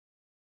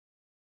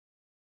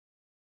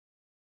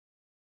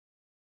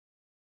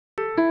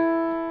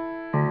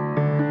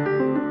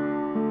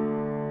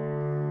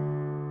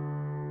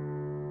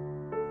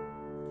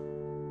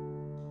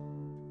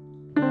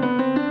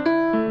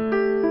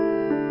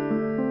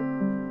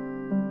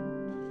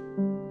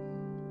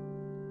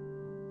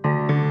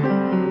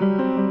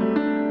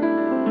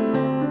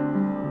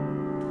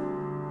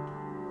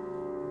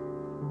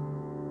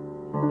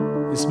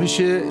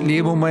Míse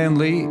Liam Ó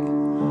Maonlaí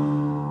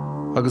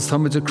agus tá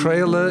muid a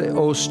craoladh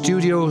ó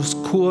studios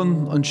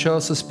Cuan an seo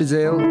sa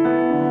Spidéal.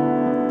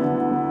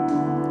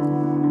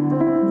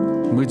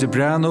 Muid a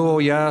breanú ó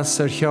dheas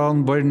ar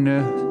cheann boirne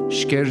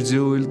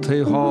sceirdiúil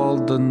taobh hall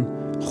den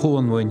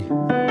chuanmhain.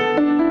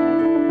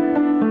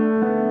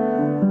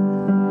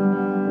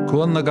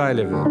 Cuan na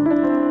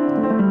Gaillimhe.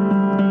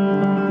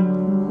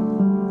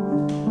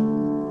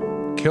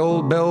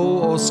 Ceol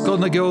beo ó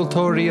scona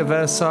ceoltóirí a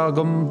bheith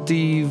agam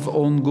díomh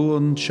ón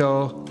gúan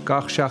seo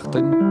gach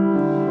seachtain.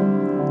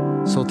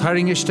 So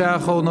taring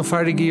isteach ó na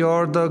farigí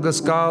orda agus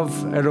gabh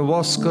ar a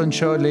bhoscan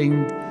seo ling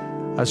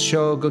as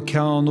seo go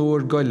ceann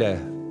uair go le.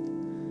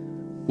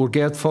 Uair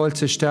géad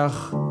fáilte isteach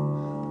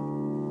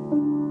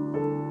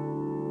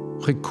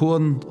chuig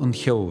Cuan an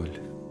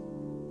Cheoil.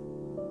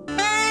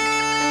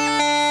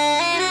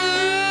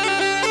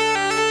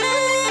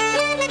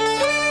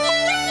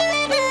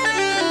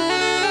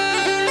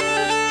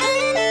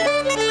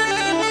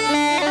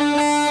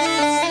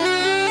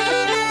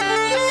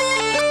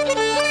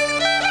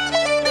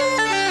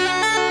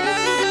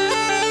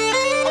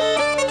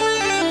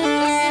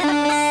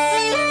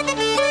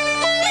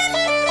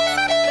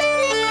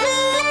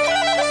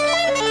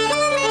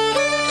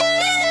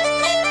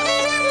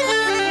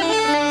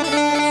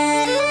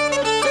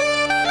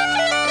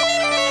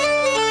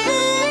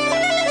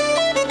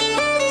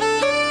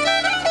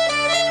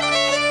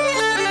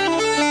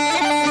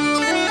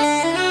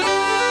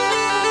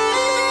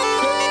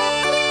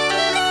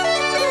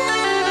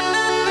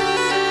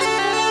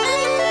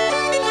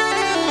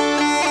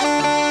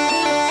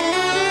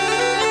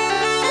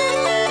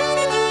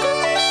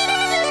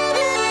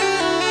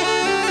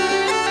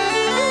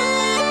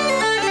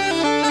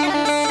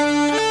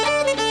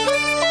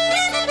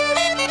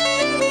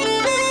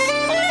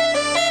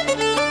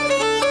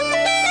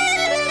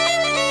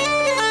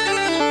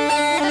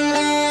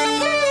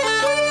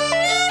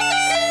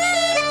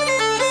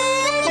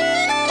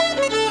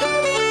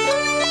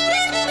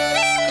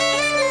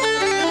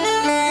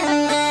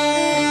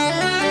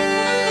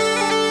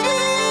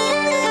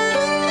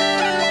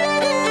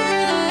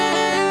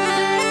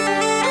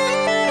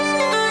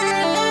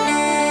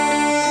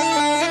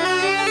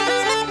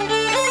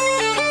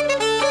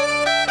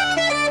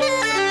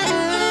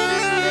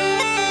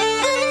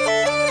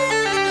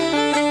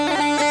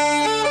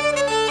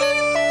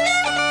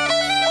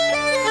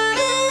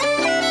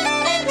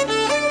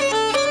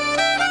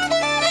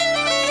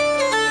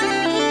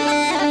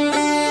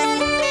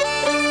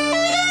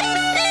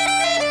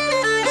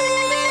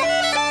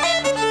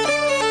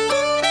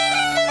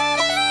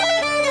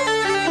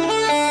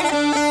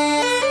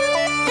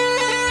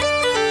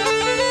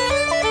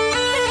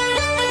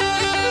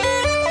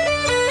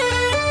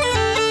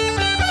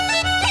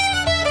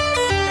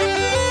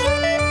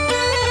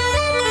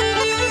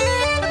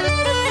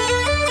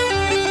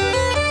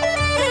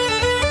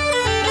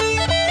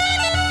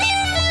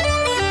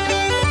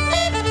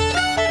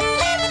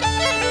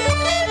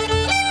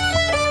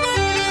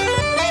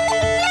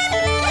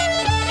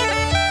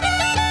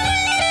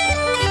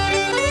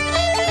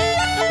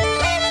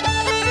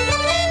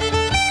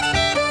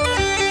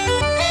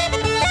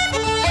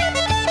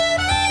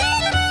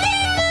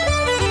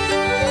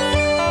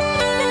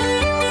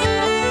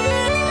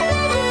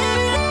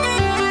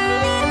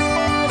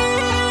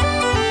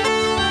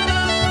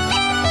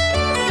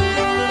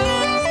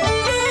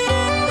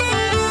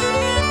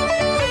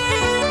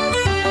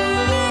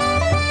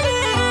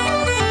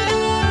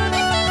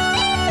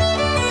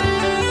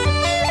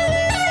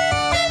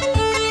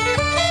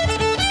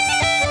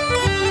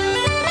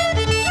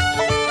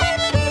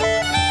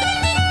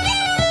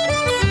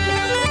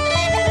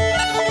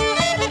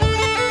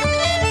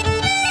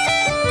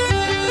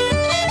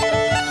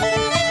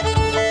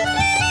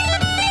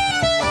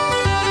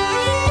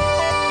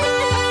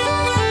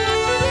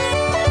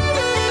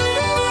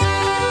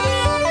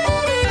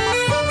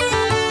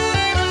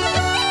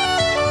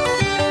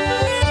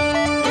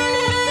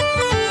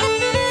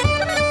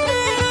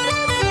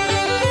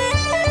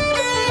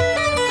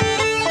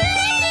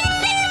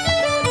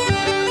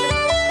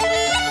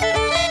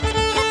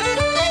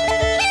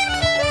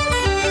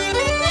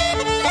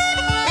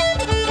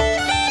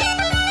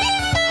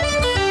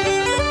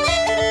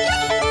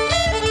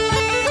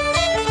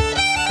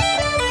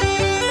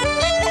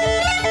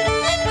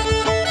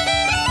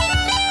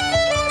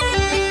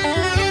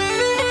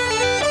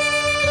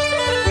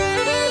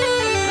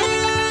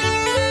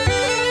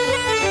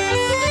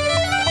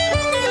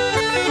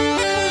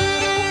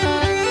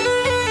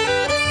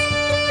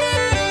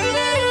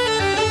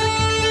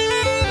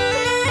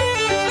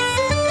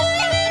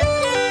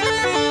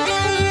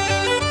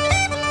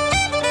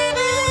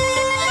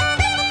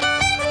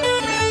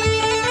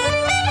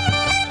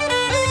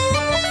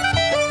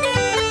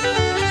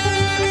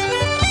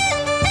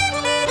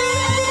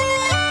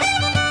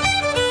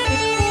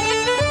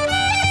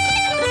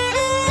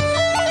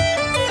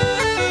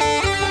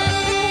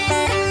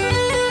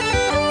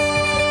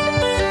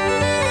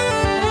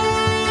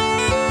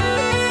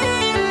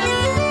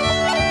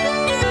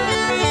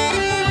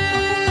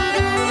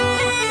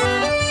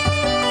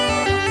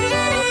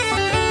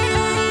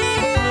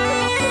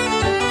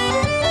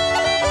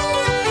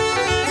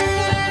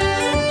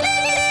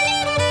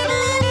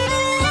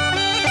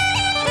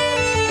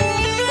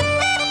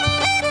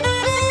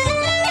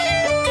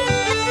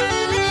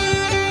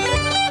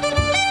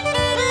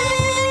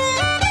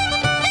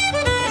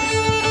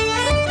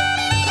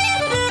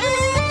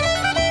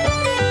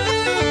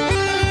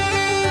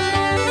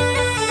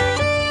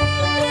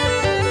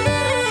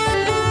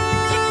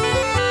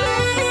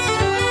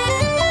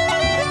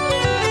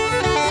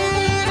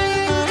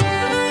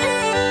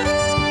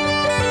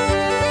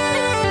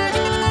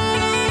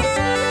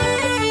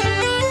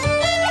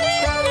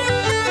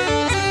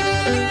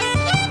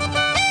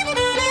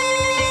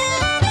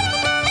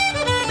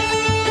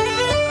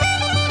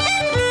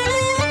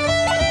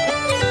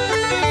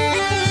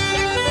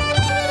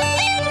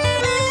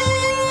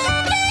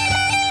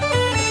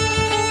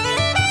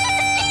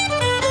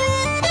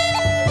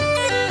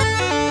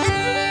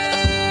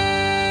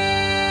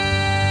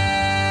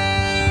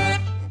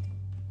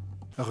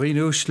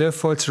 Riúis le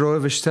fáilt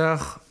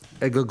roimhisteach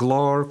ag go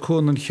Clár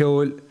Cuan an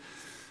Cheoil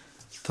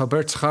tá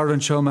beirt charann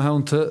seo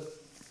maithanta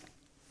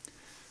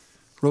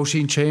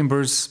Róisín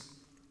Chambers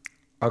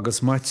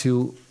agus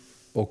Maitiú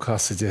Ó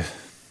Casaide.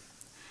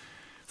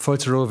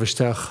 Fáilt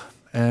roimhisteach.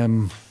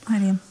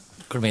 Liam.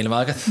 Gur míle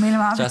mágad. Míle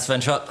mágad. Just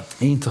bhain seo.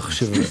 Ítach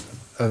si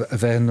a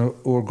bheith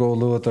ó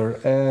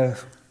chomhluadar.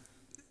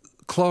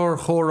 Clár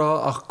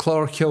chóra ach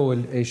Clár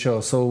Cheoil é seo,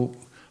 so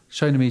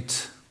seine míid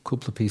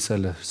cúpla pí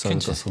eile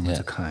sagus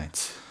a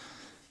caint.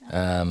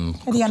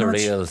 Cúpla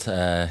rial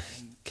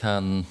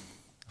can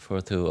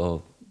fuair tú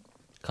ó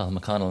Cathal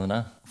McConnell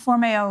na? For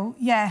mé ó,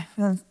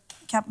 well,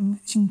 ceapan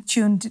sin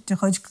tún de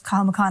chuid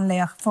Cathal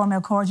McConnell ach for mé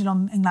ó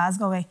Cordialum in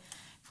Glasgow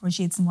for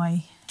siad san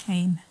mhaith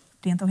hain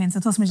blianta ó hain. So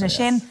tus muid le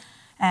sin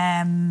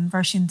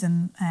version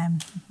den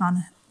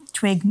man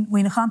trig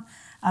muoinechan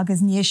agus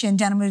níos sin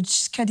déanamid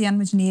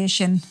cedianmid níos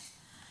sin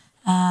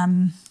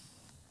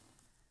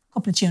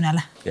cúpla tún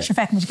eile. Se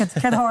feic muid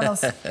ced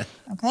hálas.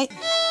 Okay.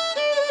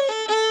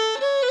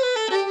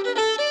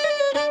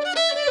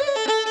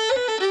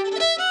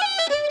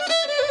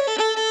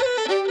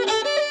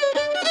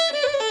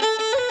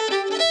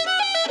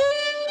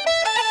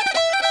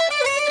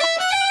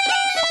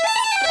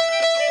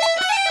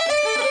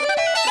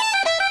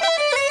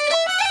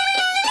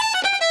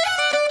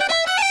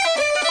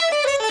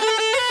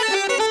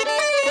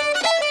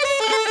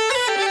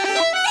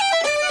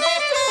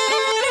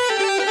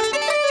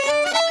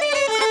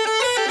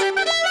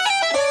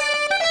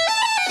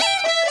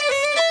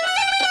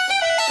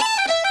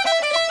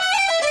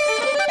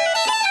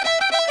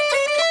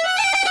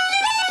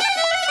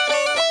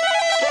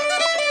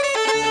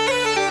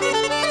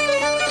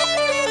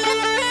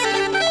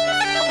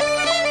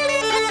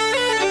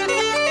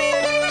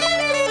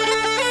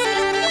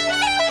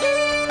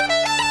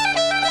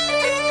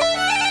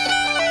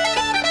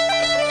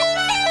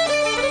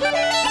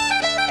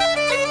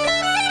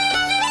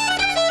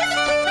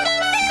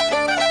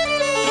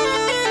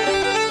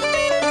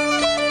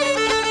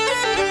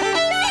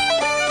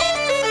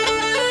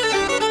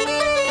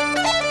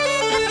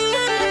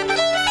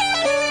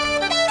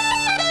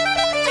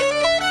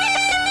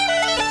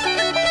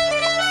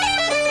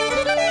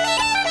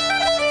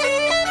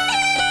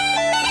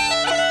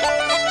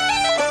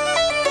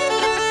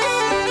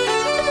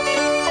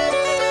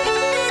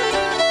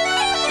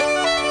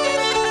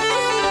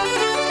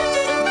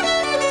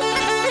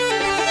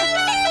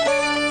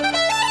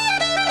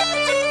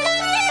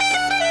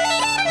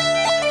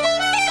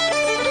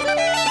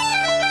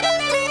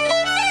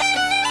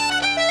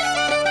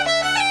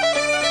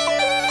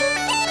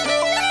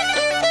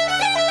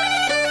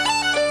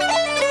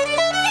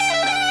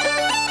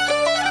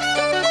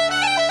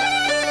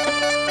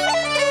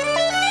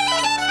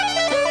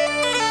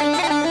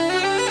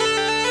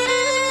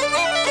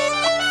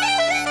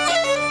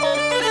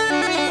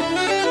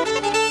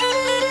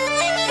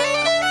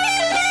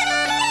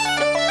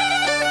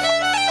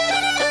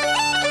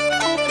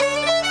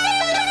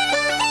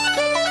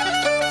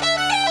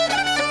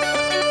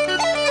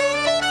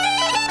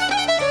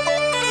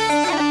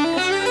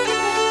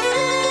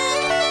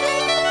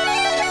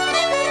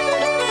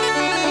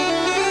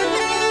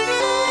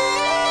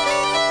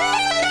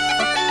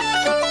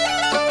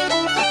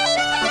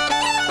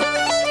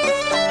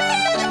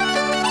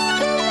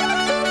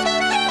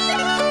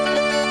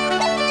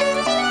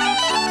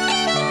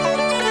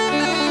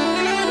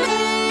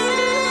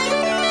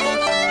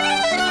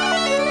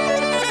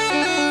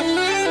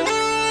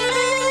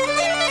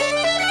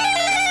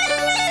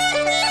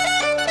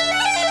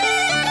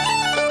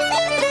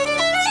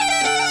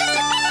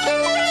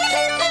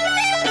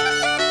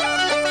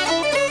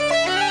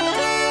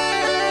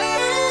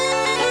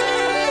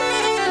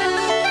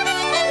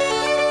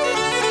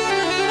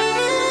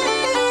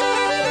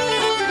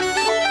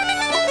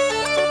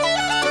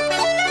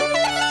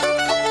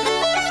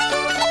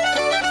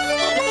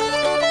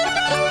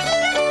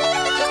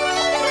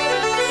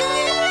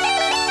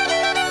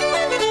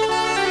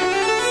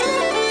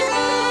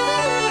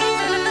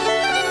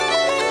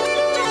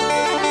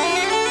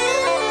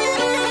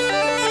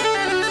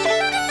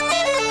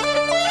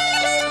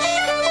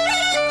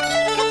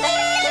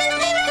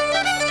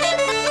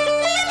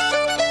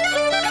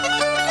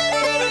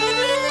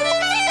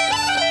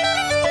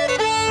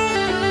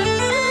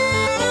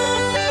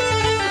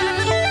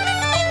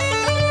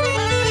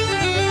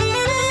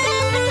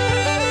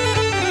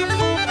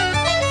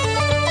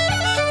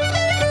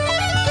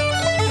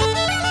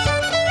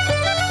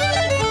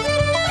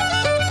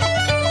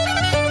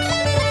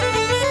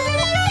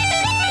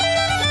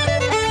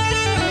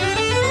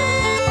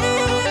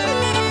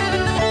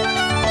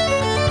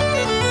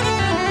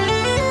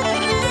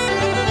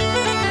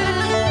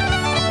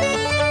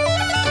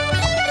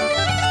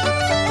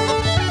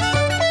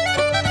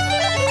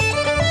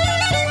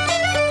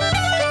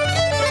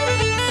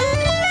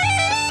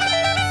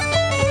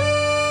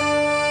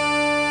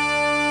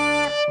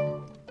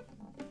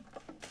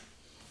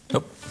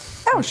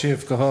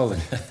 Siomh go hála.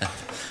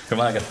 Go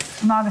mágad.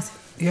 Mágad.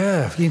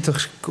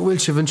 Ítach bhfuil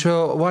si bhain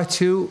seo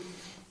Maitiú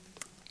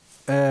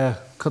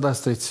Cad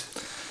astrid?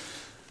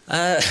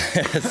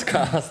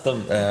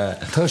 Scastam.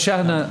 Tá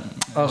seanna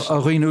a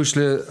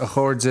riúsle a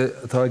chóide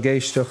tá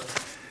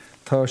géistecht.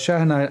 Tá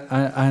seanna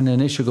an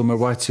isise go mar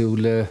waitiú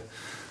le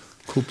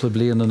cúpla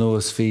bliana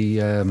nuas hí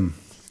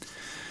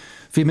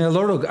mé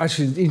lorug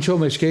inseo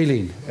mé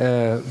scélín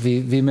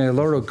hí mé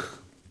lorug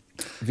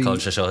Cáil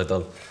sé seo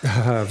dul.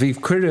 Bhí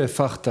cuire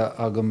fachta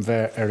agam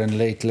bheith an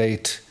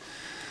leit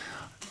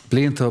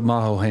blianta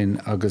maithe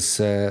hen agus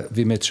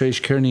bhí mé trééis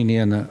ceirní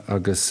níana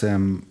agus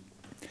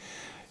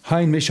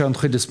hain mis an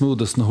chuide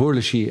smúdas na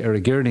thuirlaí a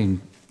ggéirning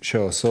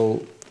seo,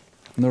 so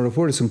nuair a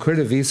bhfuir an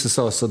cuireadh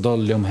vísasá sa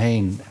dul liom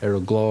hain a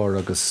glár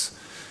agus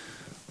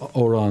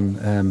órán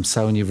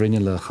saoní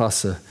bhrinne le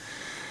chaasa.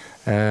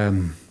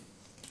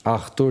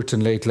 Ach dúirt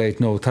an leit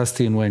nó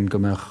tastíon bhain go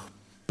meach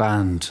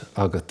band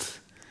agat.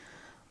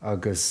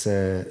 Agus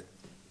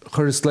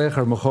chur is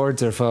léchar mo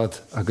cháir ar fad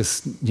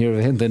agus níor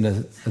bh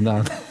duine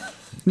an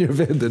níor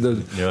bh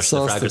duine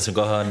Freagus an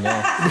gohan,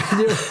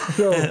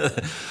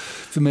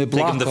 Fi mé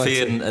Take him the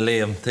féin a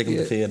Liam, take him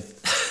the féin.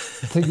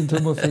 Take him to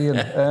mo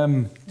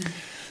féin.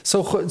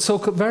 So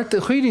bheirt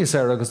chuoiníos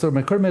agus dúir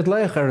mé chur méid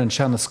léich ar an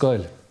seanna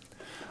scoil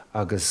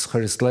agus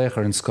chur is léich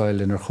ar an scoil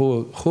inar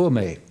chua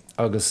mé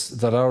agus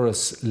dar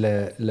áras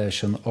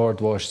leis an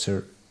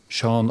ardmháistear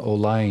Seán Ó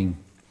Laing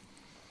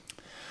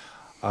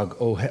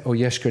ó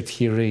dhéisgurt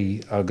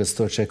chiaí agus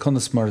dúirt sé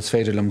conas mar is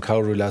féidir am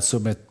cabhrú le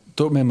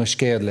dúirt mé mar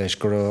scéad leis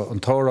gur an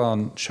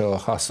tórán seo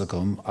chaasa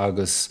gom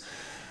agus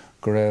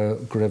gur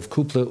raibh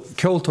cúpla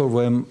ceoltóir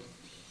bhfuim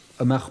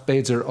amach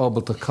beidir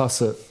ábalta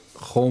casa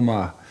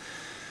chomá.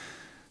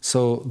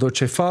 So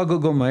dúirt sé fága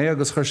go mé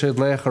agus chuir sé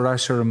léich ar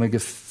eisiir me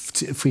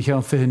faoi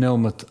cheann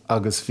fihinnémat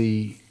agus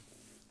bhí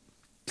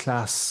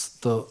clás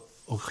do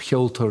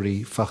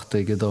cheoltóirí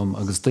fachta go dom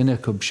agus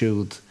duine go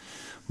siúd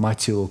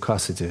Maitiú Ó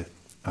Casaide.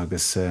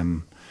 Agus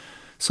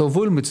so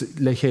bhfuil mit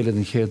le chéile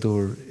an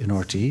chéadú in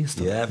RTÉ?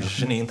 Ja, bhí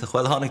sin ionta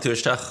chfuil tháinig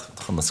túisteach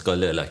chun na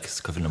scoile le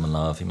go bhfuil am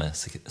lá bhí me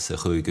sa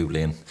chuigú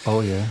bliain.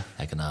 Oh, yeah.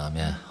 Ag an am,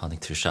 yeah, tháinig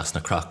túisteach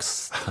na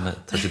Crocs.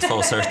 Tá siad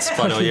fósairt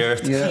spad ó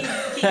dheart.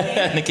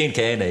 Na cén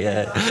céine,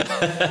 yeah.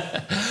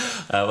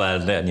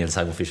 Well, níl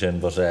saibh fi sin,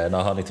 but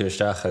ná tháinig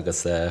túisteach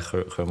agus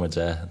chuirmuid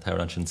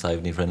an sin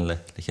saibh ní bhrinne le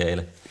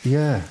chéile.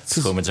 Yeah.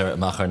 Chuirmuid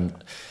amach an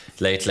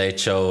late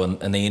show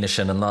an aine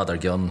sin an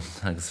láthair gion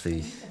agus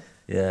bhí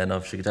yeah,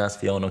 no, she could ask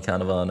Fiona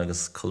Canavan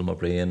agus Culma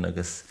Brian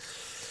agus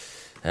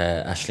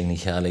Aisling ní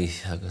Chealaí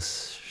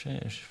agus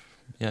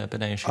yeah,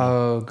 Benéis.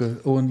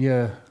 Owen,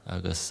 yeah.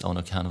 Agus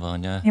Ona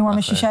Canavan, yeah. You want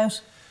me to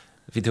shout?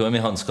 Bhí tú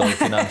mé an scoil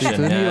fináisisin.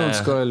 Bhí tú an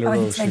scoil ar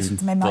Róisín.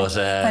 But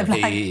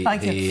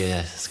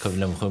bhí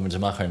scoilm chuimid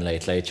amach an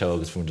late show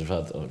agus fúnta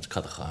fad ó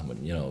cadacha,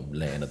 you know,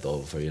 léana a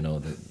dómh, you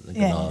know,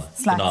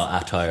 ná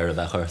attire a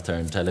bheith chuirtar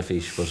an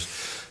telefís, but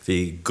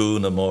bhí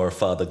gúna mór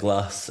fad a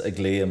glas ag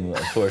Liam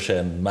fuair sé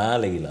an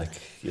Maonlaí,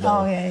 like, you know.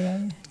 Oh,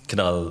 yeah.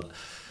 Canál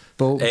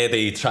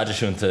éirí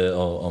tradiisiúnta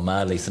ó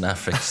Maonlaí san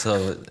Africa,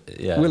 so,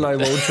 yeah. Will I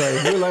won't try.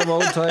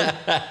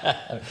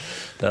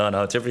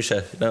 No, tibhrí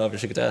sé, no, bhí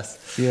sé go deas.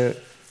 Yeah.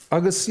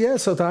 Agus, yeah,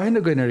 so tá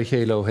aine goin ar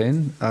chéile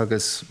hen,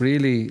 agus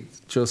really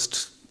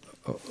just,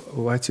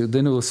 waitiú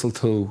duine úsal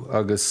tú,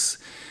 agus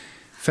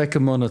feice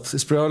monat,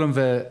 is breálam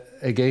bheith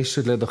ag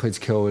géiste le a chuid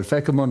ceoil,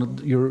 feice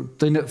monat,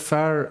 duine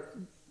fear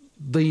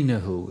daine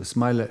thu, is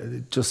meile,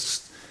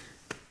 just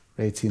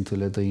réitíonn tú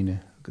le daine,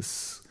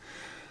 agus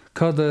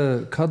cad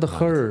a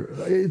chur,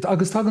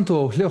 agus tagann tú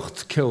ó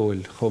chlucht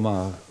ceoil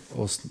chomá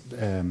os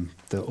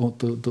de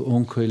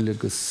oncuil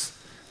agus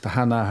de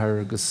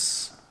hanathair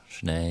agus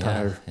Sné,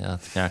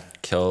 yeah,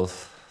 ceol,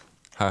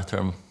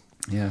 hartarm,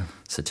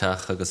 sa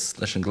teach agus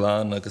leis an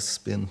gláán agus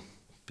bíon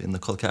na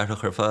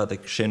colceartach ar fad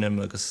ag sinim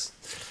agus,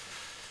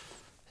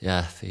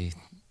 yeah,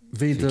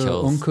 Bhí de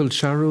oncuil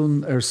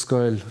Sharon ar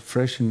scoil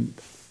freisin,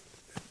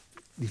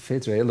 bhí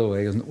féidir éile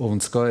ó an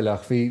scoil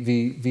ach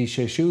bhí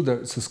sé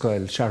siúd sa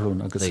scoil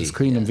Sharon agus is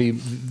cuineann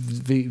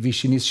bhí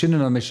sin níos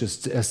sinan am is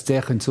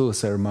déchan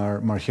túas ar mar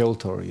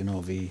cheoltóir, you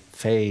know, bhí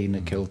féin na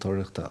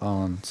ceoltóireachta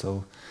an,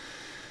 so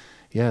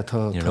yeah,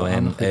 tá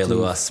an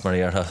éluas mar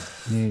dheartha.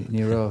 Ní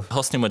rá.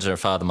 Thosnímuid ar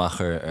fad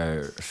amach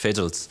ar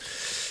fiddles,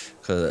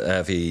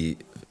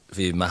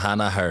 bhí ma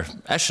hanathair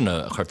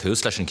eisina chuir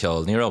túús leis an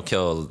ceol, ní rá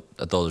ceol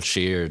a dul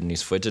siar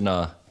níos fuide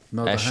ná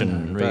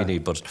eisin really,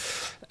 but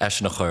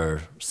eisina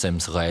chur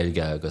sims Gaeilge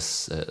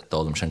agus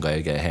dólam sin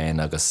Gaeilge hain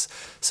agus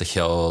sa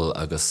cheol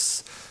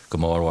agus go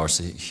mórhhar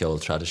sa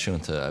cheol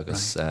tradiisiúnta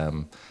agus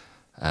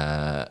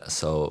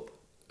so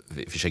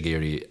bhí sé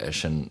géirí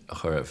sin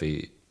chur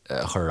bhí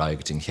chur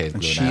aig tin chéad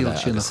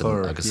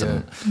glún agus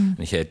an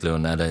chéad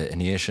glún eile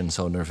iníos sin,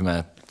 so nuair bhí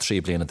me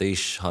 3 bliana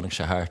d'aois tháinig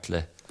sé thart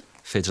le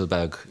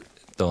fiddlebag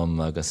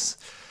dom agus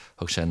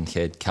thug sin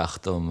chéad ceach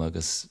dom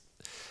agus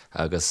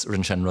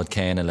rinn sin rud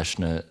céine leis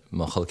na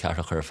mo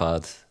chulceartach ar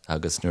fad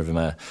agus nuair bhí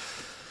me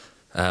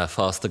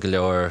fásta go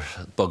leor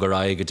bogar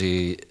aig gotí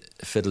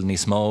fiddle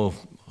níos mó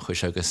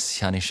chuis agus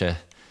cheannaigh sé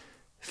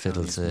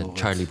fiddle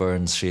Charlie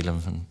Burns sílam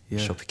an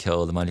siop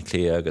ceol a Maonlaí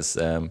Clí agus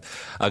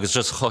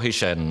just chohí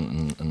sé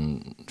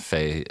an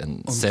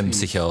sim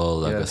sa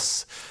cheol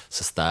agus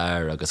sa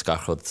stair agus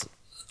garchod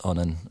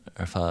onan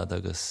fad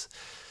agus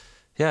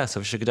so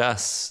bhí sé go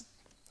deas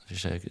bhí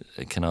sé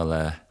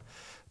cinál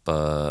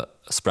ba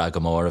sppraag go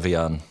mór a bhí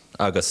an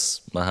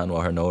agus má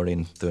hanmhar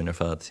nóirín dúin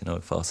fad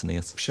fásan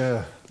níos.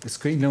 Se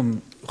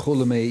iscrínom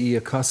chola mé í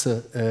a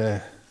casa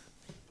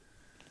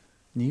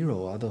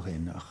níró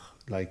adóchéin nach.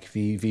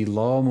 Bhí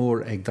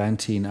lámór ag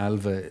daintín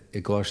albha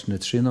i gláis na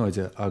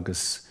tríóide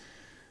agus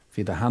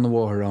bhí de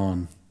hanmhar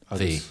an.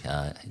 Bhí,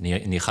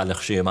 ní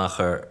chailech sí amach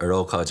ar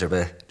ócáidir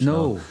be.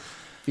 No,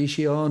 bhí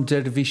sí an,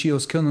 bhí sí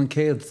os cún an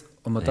céad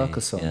am a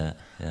dachas an.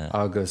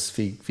 Agus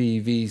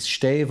bhí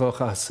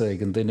stéomhach asa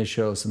ag an duine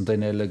seos an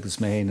duine agus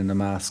mé héana na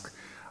measc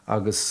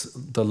agus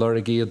do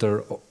lura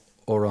géidir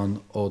ó an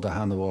ó de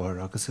hanmhar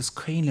agus is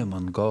céilim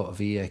an gá a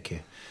bhí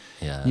aice.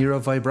 Ní a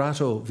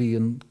vibrato bhí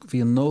an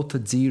nóta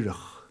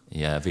díirech.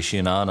 Bhí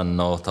sin an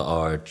nóta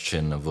áard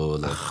sin a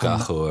bhfuil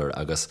gachúir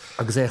agus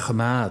é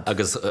chamád.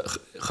 Agus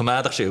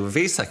chamáadach sé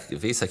bhí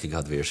i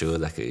gad bhír siú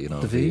bhí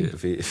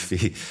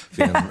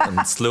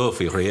an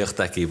slóf í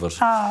réocht aici bhar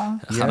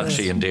chanach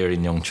sí an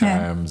déirín Young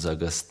Charms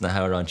agus na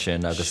hárán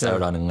sin agus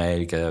árán an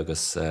ngéige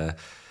agus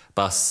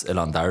bas il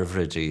an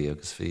darbhridí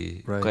agus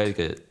bhí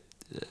gaige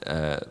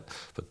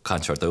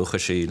canseart ócha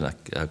sí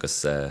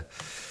agus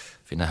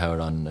bhí na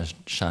hárán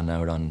sean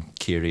árán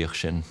cíiríoch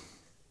sin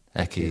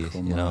Eki,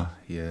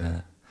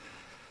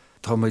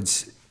 Tá muid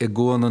I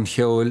gcóin an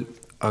cheoil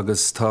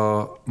agus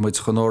tá muid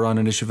chonórán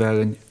in is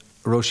bhegan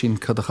Róisín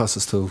cad a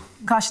chasas tú.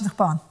 Caiiseach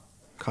bán.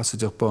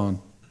 Caiiseach bán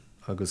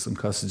agus an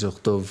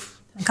caiiseach dubh.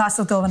 An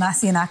caiiseach dubh an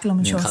así an aclam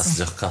an seosa.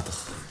 Caiiseach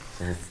catach.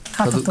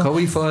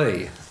 Caí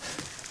fai.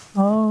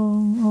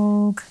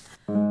 Óg.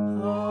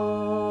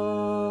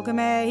 Óg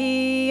mé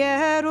hi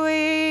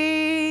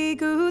rui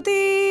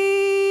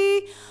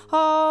gúdí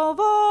ó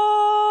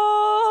bhólach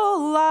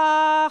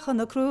an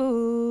na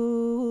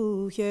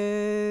crúche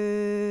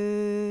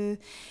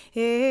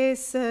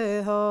is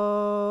a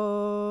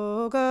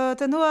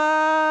hógad an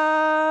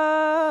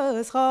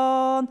was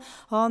chan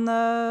an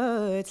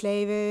y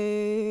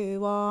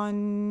tleifewan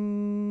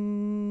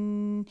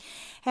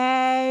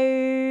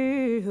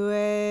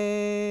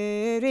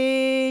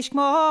Hwyrish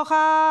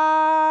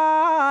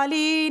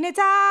mochali na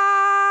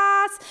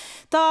das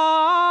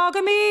dag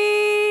a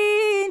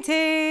min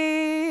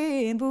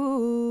tin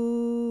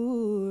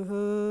bwrhu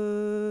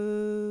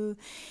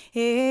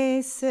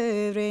is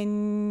a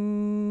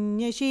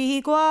rinne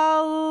si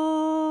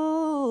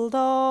gwald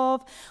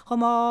of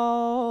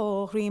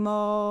chomoch rimolar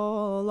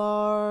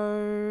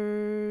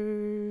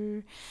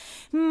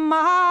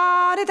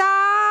mar a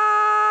dat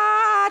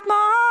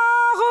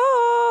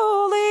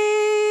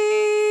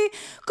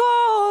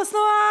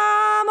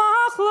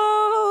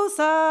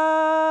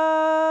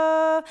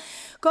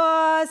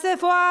Gos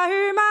if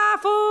wahir ma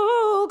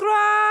fu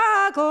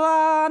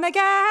graglan a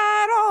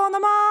ger on the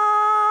mas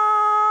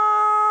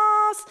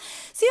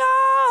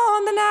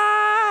Sion the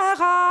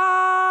nagula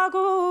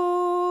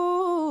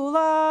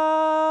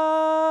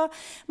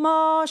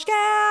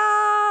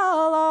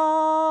moshkel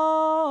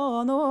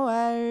on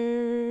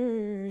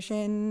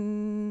oershin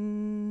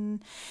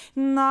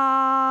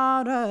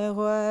Nara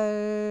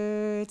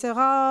wert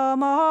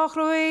ramach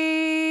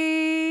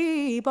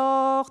rui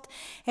bocht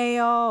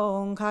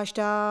Eon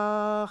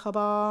castach a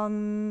ban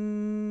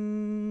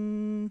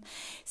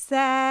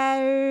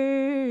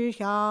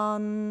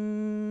Serchan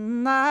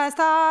as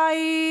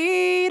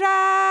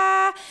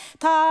taira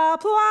Ta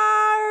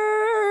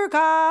pluar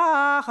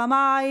gach a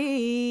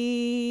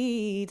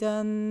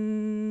maiden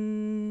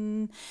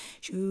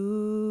Siúd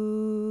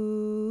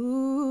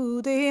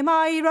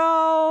mai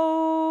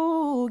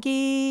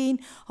rogin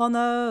on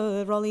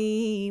a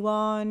rolly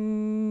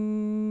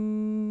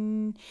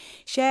one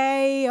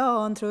sé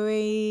an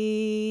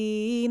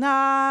trúí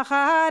nach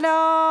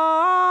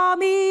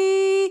chalami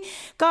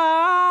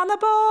gan a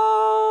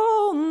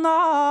bón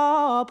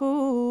na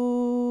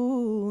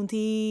búntíh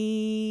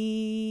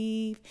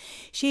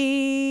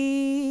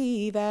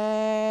si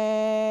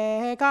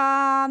bheith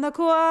gan a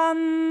cuantas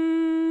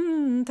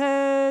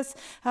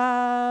a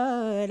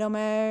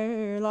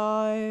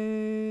merlaif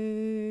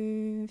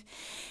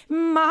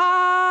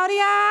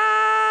Marianne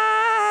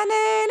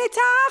in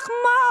itach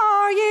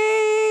margi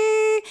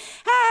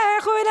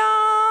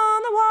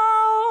chuireann a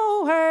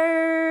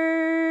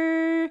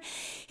láthair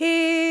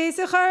is a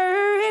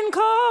chur in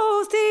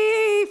cóstí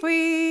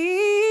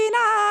faoin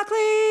a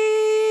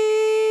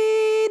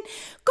clín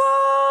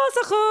gos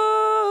a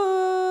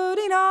chur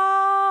in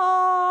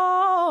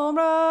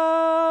amra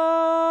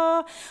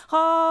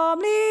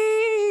chamlí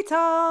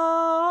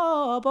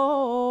tabógham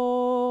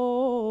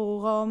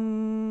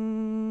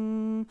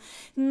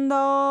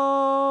dó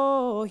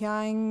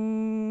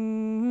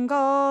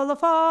cheangal a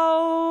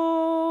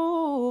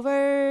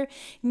fáver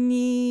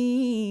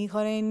ní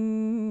chorin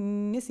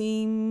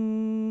isim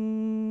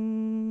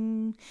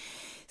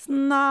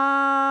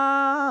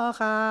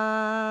snach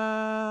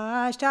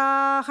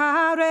asteach a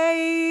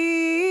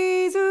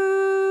réizún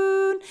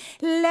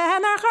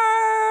lenar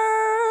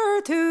chur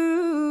tú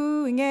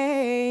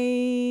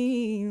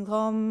ingéil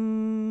chum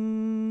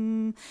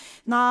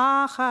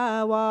nach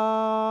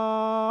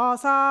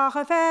was ach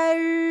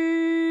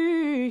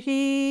feirhít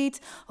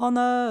an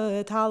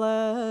y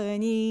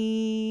talanis.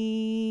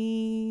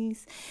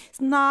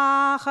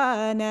 Nach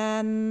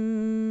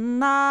nen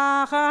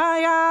nach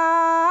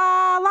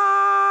ialach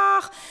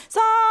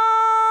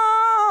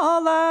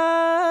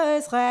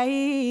solas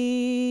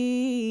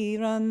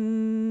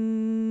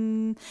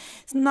cheireann.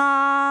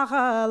 Nach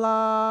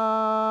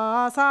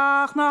las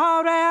ach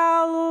na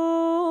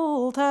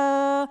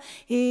realta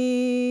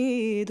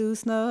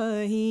idus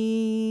na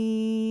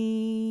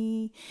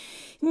hi.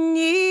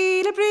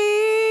 Ní le brí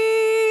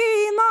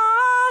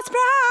mas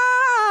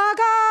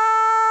braga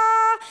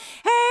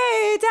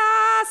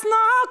das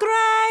na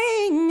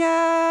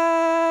graine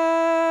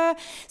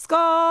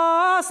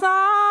scos na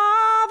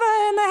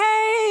van na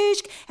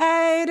heisk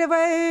de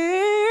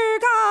bhir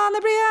gan na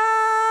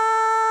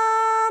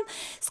brian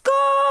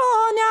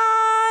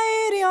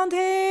sconairi an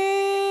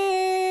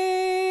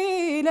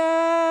teile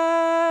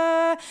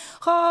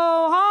cho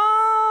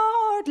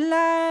hard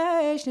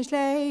leis na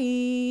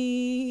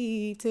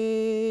sleite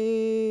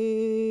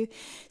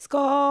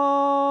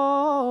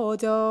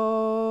scodo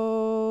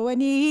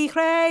an I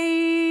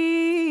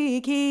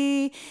chreiki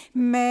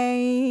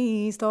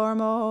mei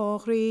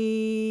stormoch ri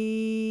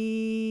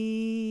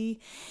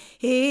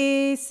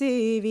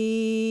isi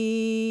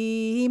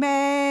vi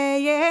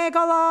mei e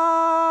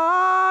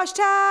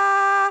galashta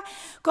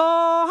go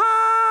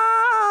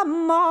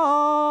hamo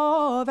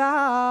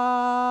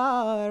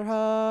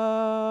varha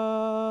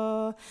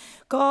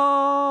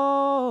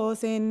go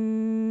sin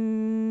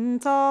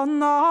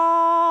ton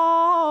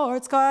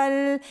skall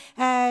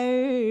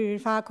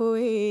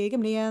facuig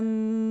ymlian.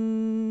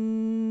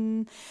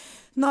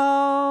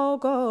 No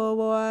go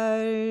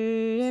war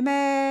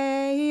me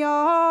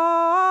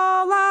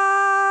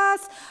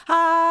olas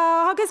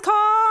agus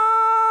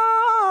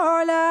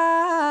corla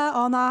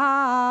on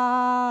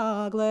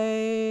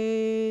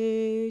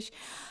aglish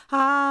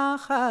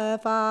ach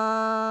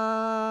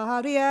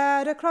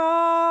fariad a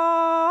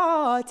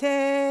crote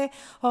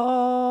o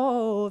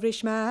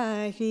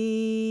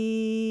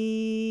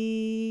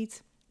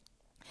vrishmachit.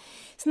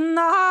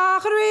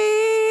 Nach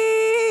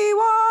ri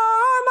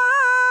war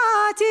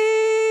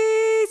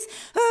matis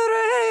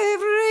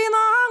rivri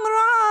nang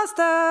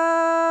rasta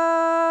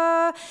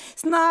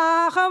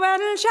snach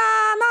wel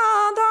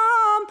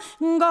shanadam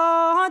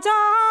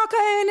godak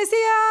in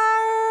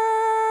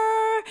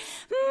siar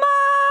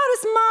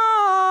mars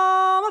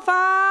mama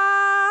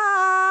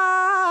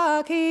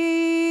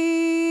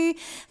faki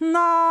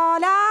na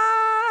la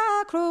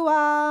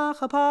crua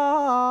chaparek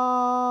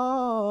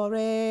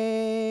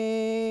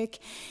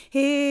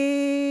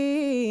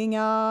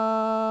Hinga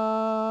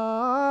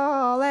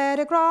let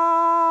a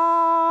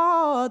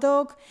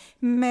gradog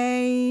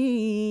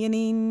may an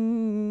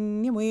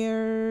in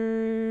weir.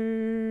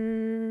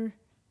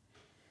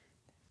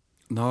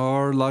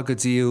 Nár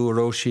lagadiú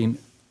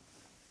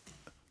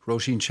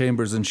Róisín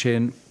Chambers an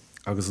sin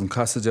agus an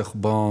Casaide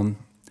bán.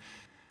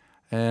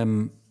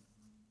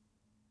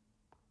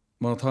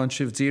 Má tá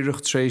sibh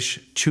díreach tréis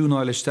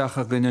túnáil isteach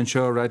a gine an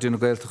seo Raidió na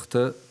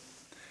Gaeltachta.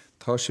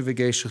 Tá si bh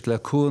géisiocht le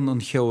Cuan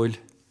an Cheoil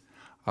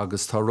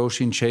agus tá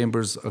Róisín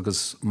Chambers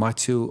agus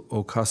Maitiú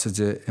Ó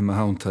Casaide I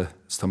Mahanta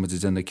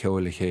táid denna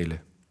Cheoil a chéile.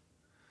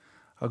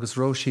 Agus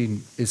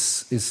Róisín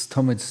is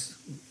táid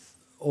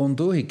ón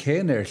dúthaí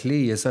céine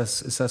lí is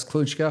as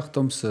clúnsceach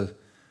domsa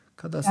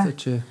cad as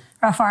duite?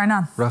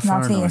 Rafarnan.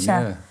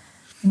 Rafarnan,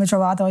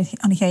 Mudrad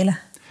an chéile.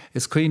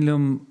 Is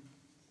cuinlumm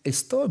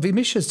is bhí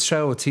mis is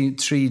treo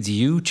tríd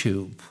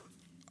YouTube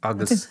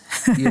agus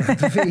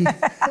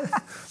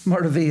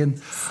mar a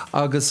bhíon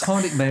agus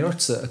tháinig mé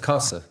orsa a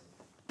casa.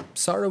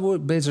 Sara bhfuil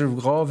beidir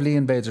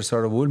gábhlíon beidir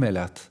sara bhfuil mé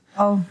leat.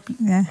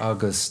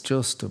 Agus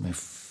just mé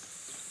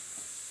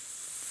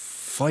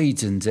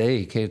faidan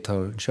dé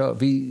céirtá seo.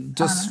 Bhí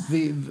just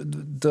bhí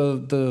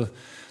do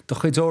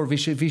chuidóir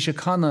bhí sé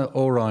canna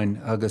óráin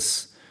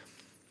agus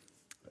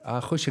a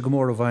chuise go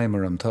mór a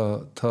bhaimimeram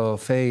tá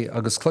fé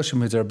agus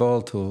cloisiimiid ar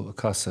báil tú a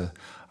casa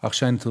ach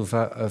sein tú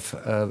a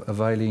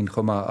bhailín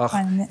chumá ach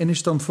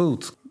inis dom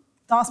fút.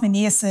 Dás mé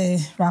níos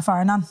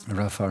Rafarnan.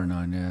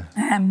 Rafarnan, yeah.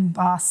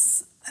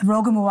 Bás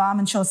Róga Ó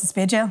Maonlaí seo sa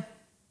spéideal.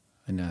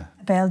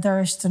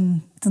 Béildeirs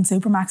den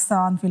Supermax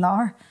tá an bhí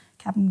láthair.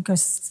 Ceapan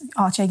gus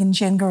áiteigh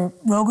sin gur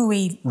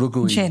rógaí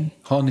sin.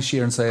 Tháinig sí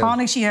ar an saoil.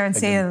 Tháinig sí ar an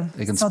saoil.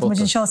 So tá muid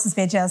an seo sa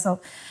spéideal. So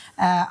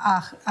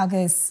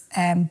agus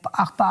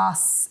ach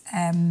bás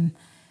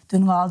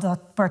dúngáil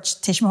burt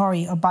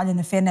tiismóirí ó bailin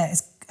na finne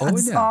is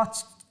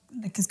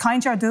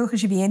caiinte ar dúcha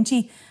sé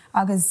bhíonntí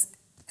agus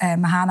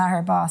hana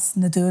ar bás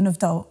na dúnmh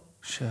dó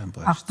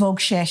ach bhog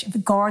sé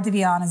gáda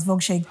bhí an is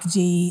bhog sé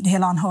gotí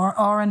hill an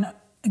áran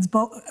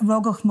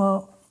rógach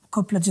mo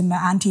cúpla de me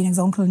antí agus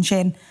oncle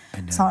sin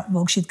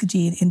bhog siad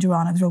gotí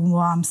Indúrán agus Róga Ó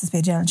Maonlaí sa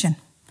spéideal sin.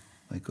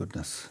 My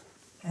goodness.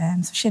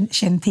 So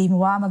sin tí Ó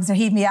Maonlaí agus ar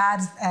hí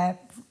miad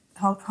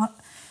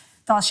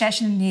dá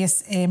sesin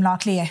níos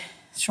láthair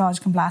Shráid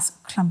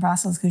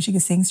Clonbrasils go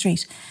agus Sing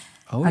Street.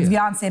 Agus bhí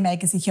an sé méid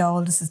agus I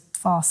cheol is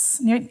fás.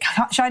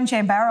 Sean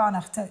sé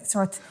bearánach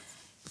sort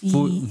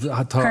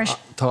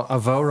Tá a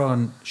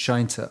bhórán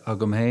seinte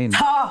agam héin.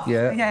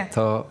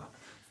 Tá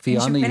bhí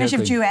anna Finish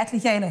of duet le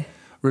chéile.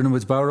 Rinne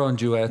with bhórán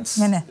duet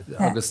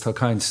agus tá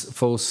caint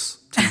fós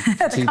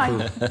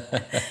tíú.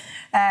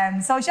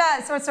 So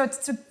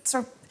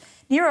sort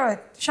níor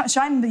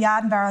sein de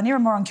jaardenbar níor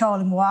mór an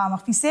ceol in Guam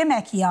ach bhí sé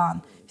meici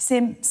an.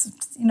 Sim,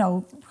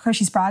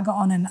 chuirsí sprága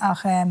an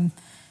ach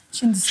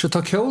Se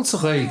tá ceol sa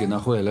réige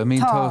nach bhfuil. I mean,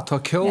 tá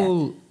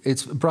ceol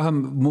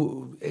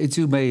braham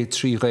idú mé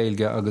trí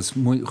réilge agus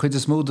chuid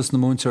is módas na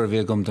múntear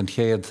bhí gom den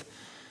chéad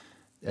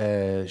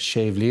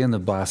séh líana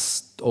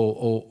bas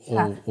ó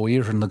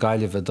íorthan na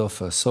gaiile bheith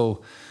dofa.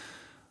 So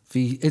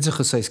bhí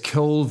idechas éis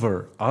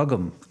ceolmhar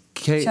agam.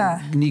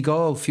 Ní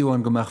gá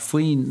fiúan gomach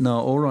faoin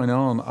na óráin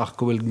an ach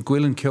go bhfuil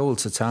ghuiilin ceol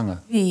sa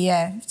teanga. Bhí,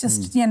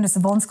 just dhéanamh sa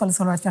bhonscoil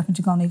scoil ar feachn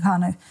ganí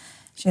chana.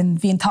 Sin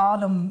bhí an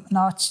tálam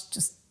náit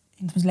just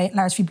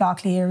leir fi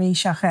blach léirí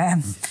seach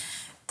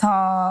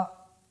tá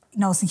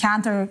san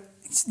cheantar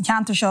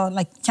seo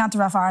le cheantar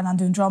rafar an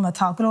dún drama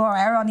tá glór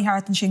ar an í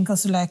hart an sin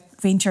cosú le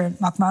vinter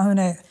mac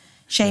maithúna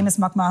Seamus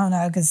mac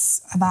maithúna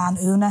agus a bhean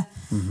úna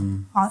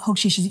thug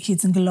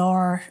siad an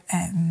glór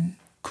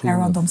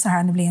ar an dom sa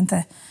haar na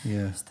blianta.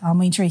 Tá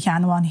muintear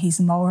cheanháin hís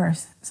an mór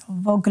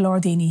bhóg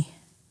glór daoine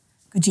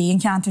go dtí an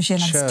cheantar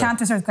sin agus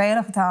cheantar ar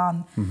Gaeltachta tá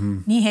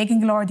ní héag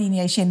an glór daoine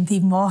é sin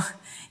tí mó.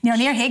 Níor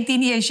níor héag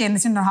daoine é sin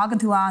sin ar hagan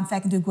tú an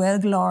fecinn tú ghfuil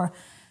glór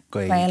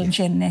Gael an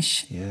sin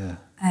isis.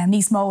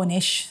 Níos mó an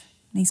isis,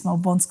 níos mó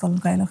bonscoil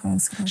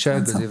Gaeltachta. Se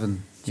agus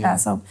even.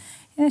 So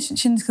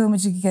sin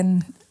cúmaid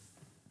gin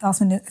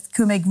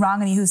cúmaid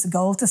rangan í hús a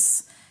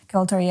Gaeltas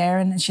ceoltóirí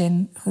éireann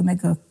sin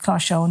cúmaid go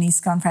chláseo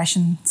níos gan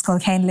freisin scoil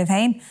céin libh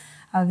hain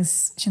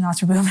agus sin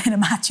átar buim in a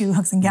Maitiú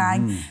agus an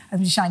gang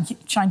agus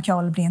sean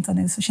ceol a blianta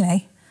nú so sin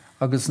é.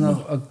 Agus ná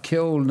a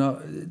ceol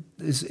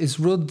is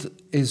rud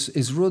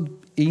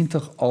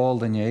ítach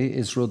áil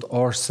is rud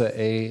orsa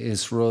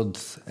is rud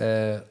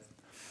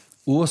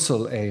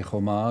úsal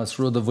chomá, is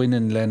rud a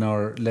bhainean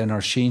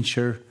lenar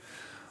sínsir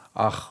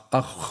ach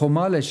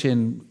chomá lei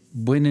sin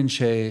bhainean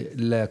sé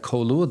le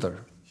chomhluadar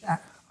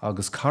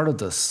agus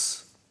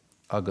caradas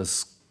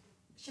agus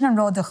sin an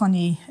rud a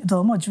chuní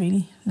dómod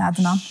really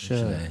leadan an.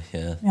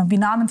 Bhí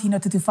námantína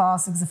tú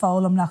fás agus a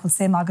fálam nach chuil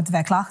sim agad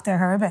bheith clacht ar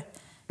thurbe.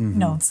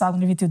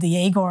 Sagan ví tú de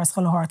éagóir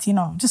chohort,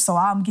 just so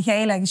am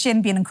gechéile agus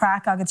sin bíon an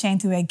crack agad sé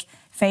tú ag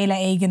féile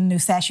aigen nó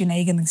seisiún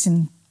aigen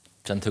sin.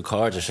 Gen tú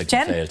cordis ag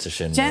féilte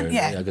sin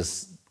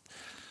agus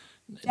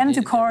Gen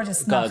tú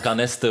cordis gan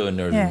istún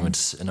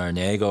in ar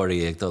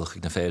néagóirí ag dulch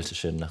ag na féilte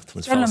sin nach tú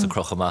fás a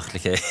croch amach le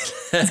chéile.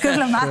 Is go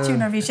le Maitiú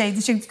nar bhí sé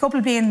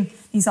coppla blion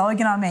níos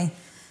áigen an mé.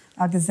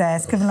 agus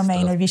scribhla mé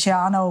ar bhí sé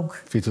anóg.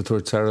 Bhí tú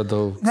túir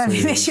teradó.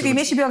 Bhí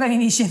mis beag an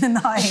ní sin an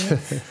náid.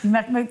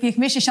 Bhí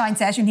mis sein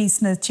sesiún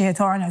hís na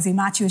Cheoil agus í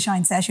Maitiú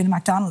sein sesiún na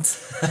McDonald's.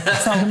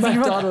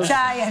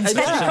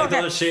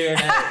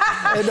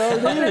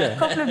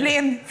 Coppla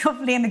blion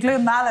na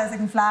glún málas ag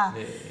an flá.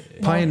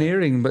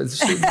 Pioneering, but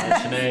sé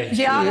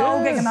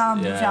anóg ag an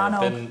am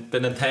anóg.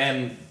 Bin an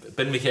tain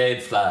bin mi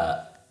chéad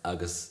flá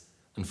agus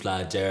an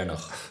flá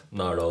déarnach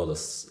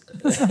nárólas.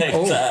 Bhí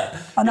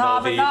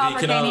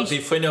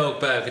fuineog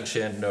bag an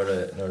sin nor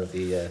a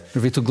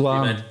bhí tú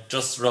glán.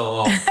 Just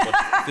rá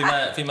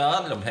bhí me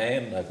anlam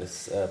hain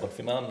agus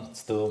bhí me an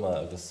stúma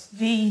agus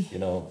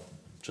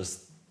just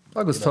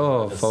agus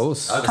tá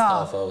fós. Agus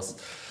tá fós.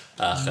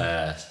 Ach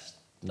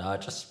ná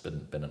just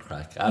bin an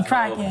crack. An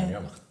crack,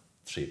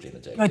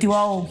 Maitiú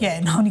Ó,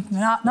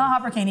 ná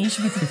habar céin is.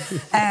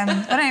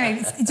 But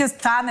anyway, just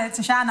tána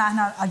tá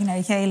seanna agin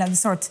ar chéile agus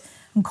sort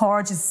an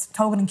cordes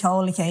tógan an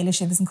ceol le chéile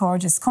sin an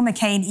cordes cum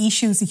céin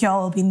issues a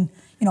ceol bín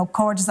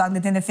cordes agna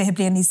duine fi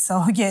blianí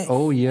so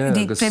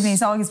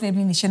agus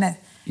blianí sinne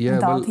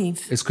daltíh.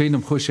 Is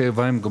cuiinm chu sé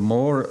bhaim go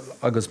mór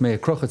agus mé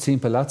crocha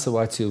timp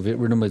láhaitiú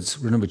rinneid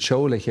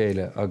seo le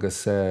chéile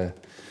agus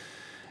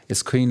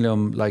is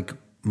cuiinlumm le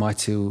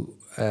Maitiú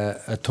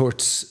a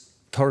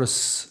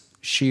turas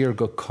siar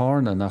go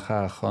cána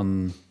nach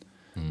an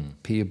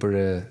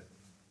píbre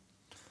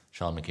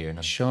Seán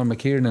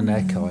McKiernan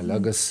eáil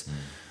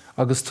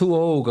agus tú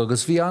óg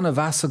agus bhí anna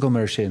bheasa go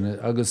mar sin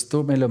agus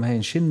dúir mé am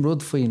héin sin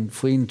rud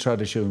faoin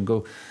tradiisiún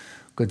go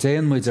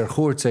déanmuid ar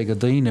chóirt ag go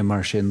daine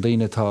mar sin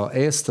daine tá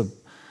éasta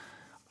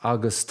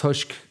agus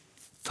tuisc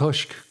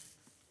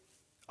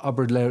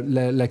aber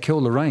le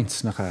ceol a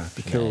reint nach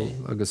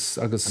agus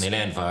an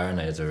éon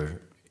bharna idir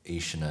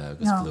ísina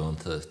agus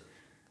glúnta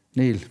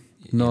níl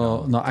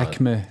ná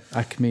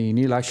acmí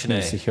níl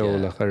acmí sa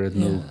cheolach ar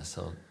nó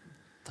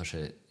tá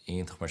sé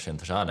ionintach mar sin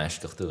tá seán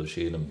eisteachtú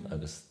sílam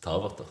agus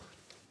táhachtach.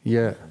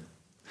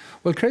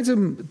 Well,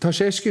 credim tá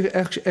sé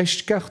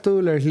eisceachtú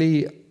ar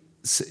lí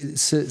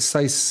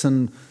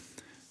san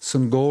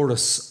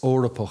góras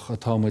órapach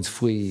atá muid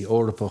faoi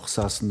órapach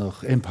sas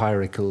nach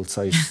empirical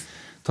tá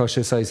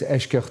sé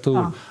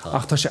eisceachtú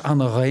ach tá sé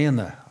anna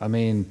réine. I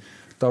mean,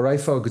 dá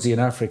raifá go dtí an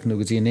Afric nó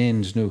go dtí an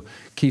Ind nó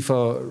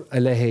cífá a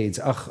lehéid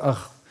ach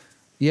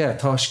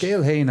tá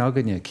scéal héin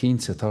aganne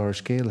cínta tá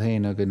scéal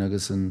héin agan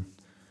agus an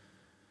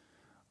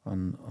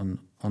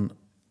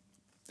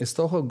is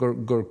tócha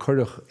gur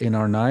chuireach in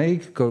ar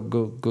naig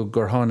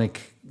gur tháinig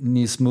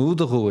níos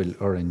múd a ghuail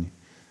orin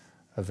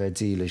a bheith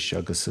dílis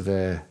agus a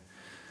bheith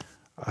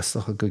as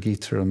tócha go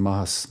gítar an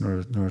maithas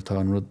nuair tá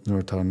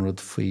an rud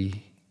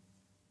faoi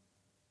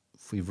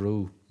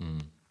bhrú.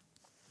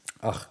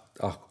 Ach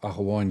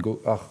bháin go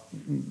ach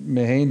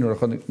mé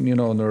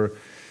héanaar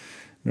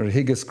nuair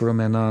higas go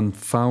raibh an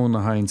fáin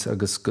a haint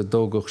agus go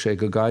dógach sé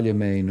go gaiile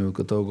méinú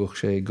go dógach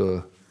sé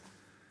go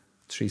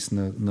trís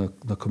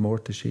na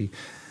comórta sí.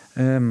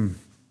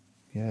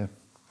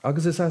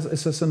 Agus is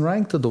an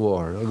rank to the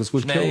war. Agus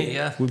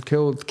bhfuil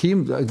ceol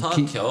cím. Tá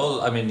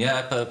ceol, I mean,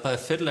 yeah, ba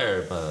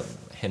fiddler ba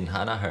hin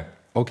hanathair.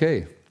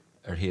 Okay.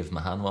 Híomh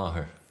ma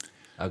hanmáthair.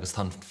 Agus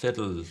tá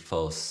fiddle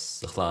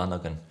fós a chláán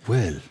agan.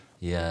 Well.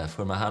 Yeah,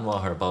 fuair ma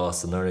hanmáthair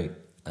bás an uirigh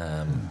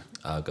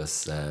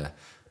agus tá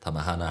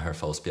ma hanathair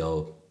fós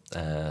beo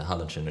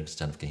hallan sin agus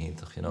tenmh go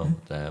híntach, you know.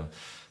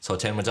 So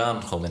te ma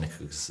dam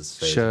chomininic agus is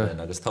féidir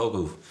agus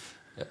tógu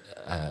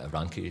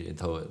ranki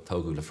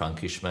tógu le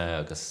Frankis me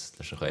agus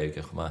leis an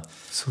chuige chuma.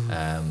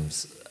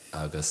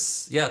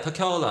 Agus tá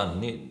ceol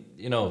an,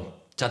 you know,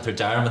 teantar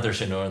dearmadidir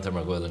sin uaireantar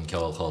mar bhfuil an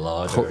ceol chomh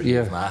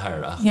láidir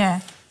maithair ach.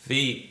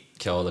 Bhí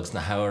ceol agus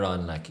na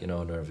hárán, like, you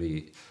know, nuair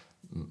bhí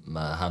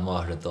ma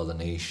hanmáthair dul an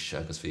níos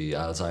agus bhí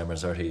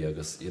Alzheimer's orthaí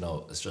agus, you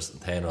know, it's just an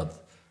tainrad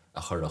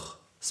a churach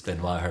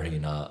spinmáthair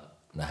na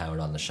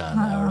hárán na sean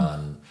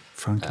hárán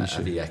a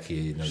bhí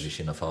eici na bhí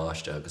sin na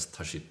fáiste agus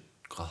tá si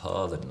go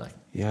hálan, like,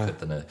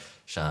 chutain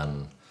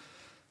sean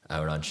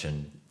hárán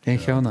sin. Éon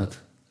cheannad?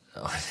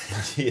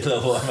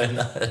 Díal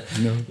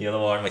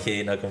bhhar me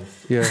chéine agam.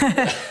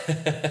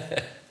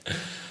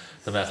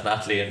 Tá meach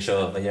nachlíonn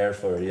seo ma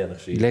dhearfar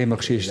dhéanamh sí.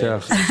 Léimach sí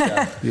isteach.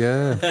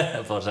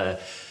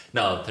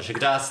 No, tá sé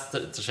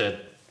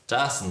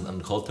deas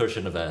an cultúir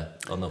sin a bheith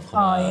an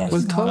chumá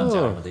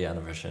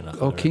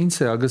ó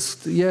cínsa agus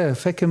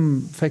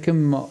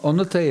feicim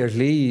ionata ar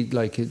lí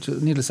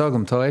nílas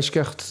agam tá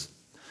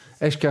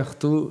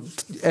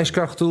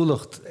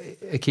eisceachtúlacht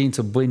a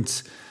cínta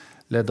buint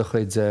le a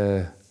chuid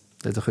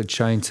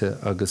seinte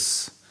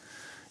agus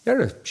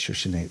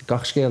sin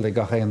gach scéal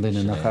gach éon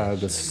duine nach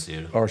agus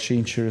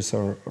Róisín Chambers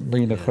ar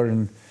lína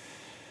churann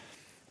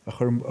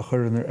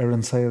ar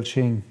an saoil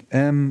sin.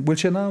 Bhfuil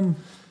sé ná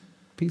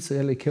pizza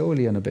eile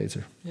ceolaí ana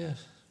béidir?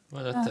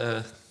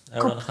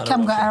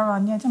 Ceam go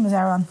eagrán, James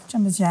eagrán,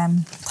 James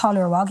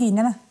talúir wagaí,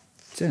 nena?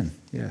 Din,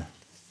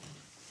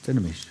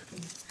 Dinna míist.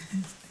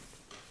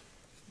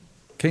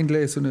 Cén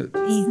léis úna?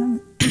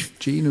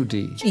 G nó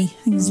D? G,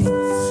 agus G.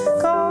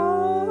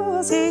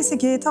 Gos hís a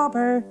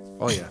gétábar.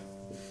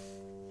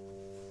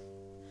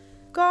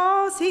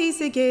 Gos hís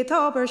a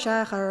gétábar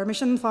seachar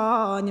mis an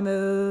fáinne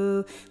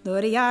mú.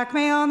 Nuair a dhearc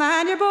mé an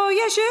ailir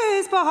bóia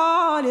siús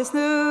báil is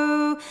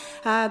nú.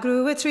 A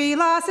grú a trí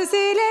las is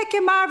élic i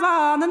mar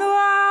bhan an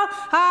uáil.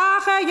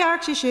 Ach a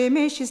dhearc si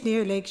simis is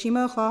níorlig si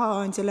mo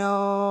chláin te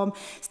lom.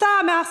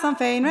 Sta meach san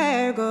féin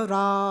réir go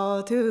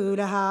rá tú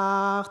le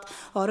hacht.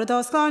 Or a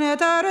dos glóine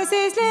doras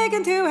is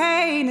ligan tú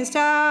hain is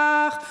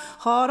teach.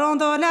 Chorón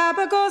do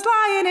leba gos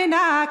lain in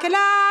ac a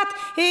lát.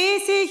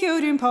 Is i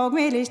hiúrin póg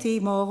mélis tí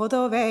mód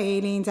o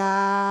veilín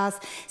das.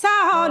 Sa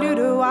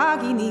hálúrú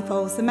agi ní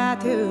fósa me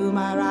tú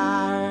mar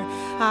ar.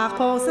 Ach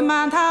pósa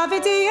man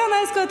talvidí an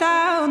is go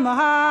daun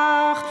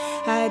mahach.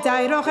 A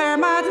dairoch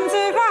madan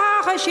sa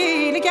grach a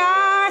síle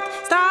gart.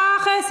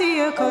 Stach a si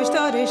a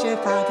costorish a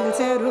fatil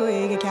sa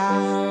ruig a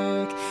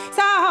carc.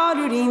 Sa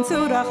hálúrín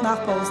súrach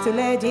nach póstu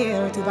le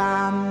dír tú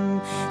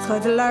ban.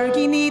 Schud a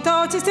lurgi ní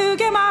tótis tú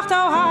gemacht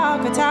á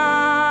hag a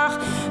tach.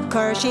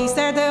 Cur síos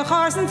de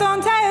chorsan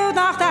son teud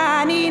nach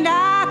daní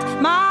nat.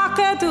 Mac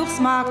a dúch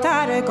smacht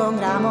ar a gong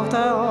ramocht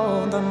a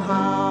ond am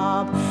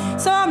hab.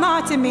 So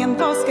náti mian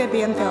poske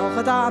bíon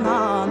felchad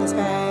an is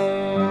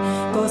fair.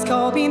 Gos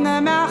cóbín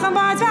na meach an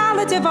baid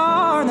vela de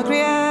bhar na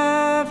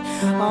gríomh.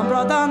 An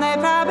brod an e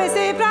prabis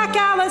i brac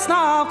alas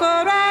ná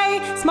go ré.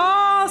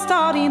 Small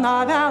story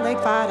na velig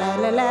fara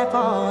le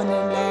lepon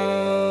in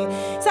lei.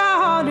 Sa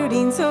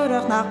hálúrín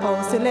súrach nach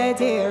pósta le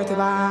dír tú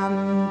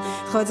ban.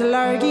 Chud a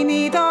lurgi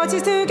ní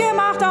dótis tú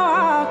gemacht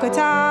á go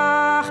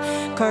tach.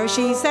 Cur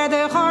síos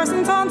de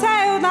chorsan son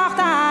teud nach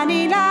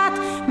daní leat.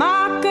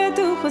 Mac a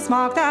dúchas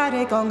macht ar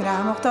a gong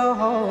ramocht a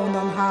hond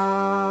an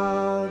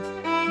hab.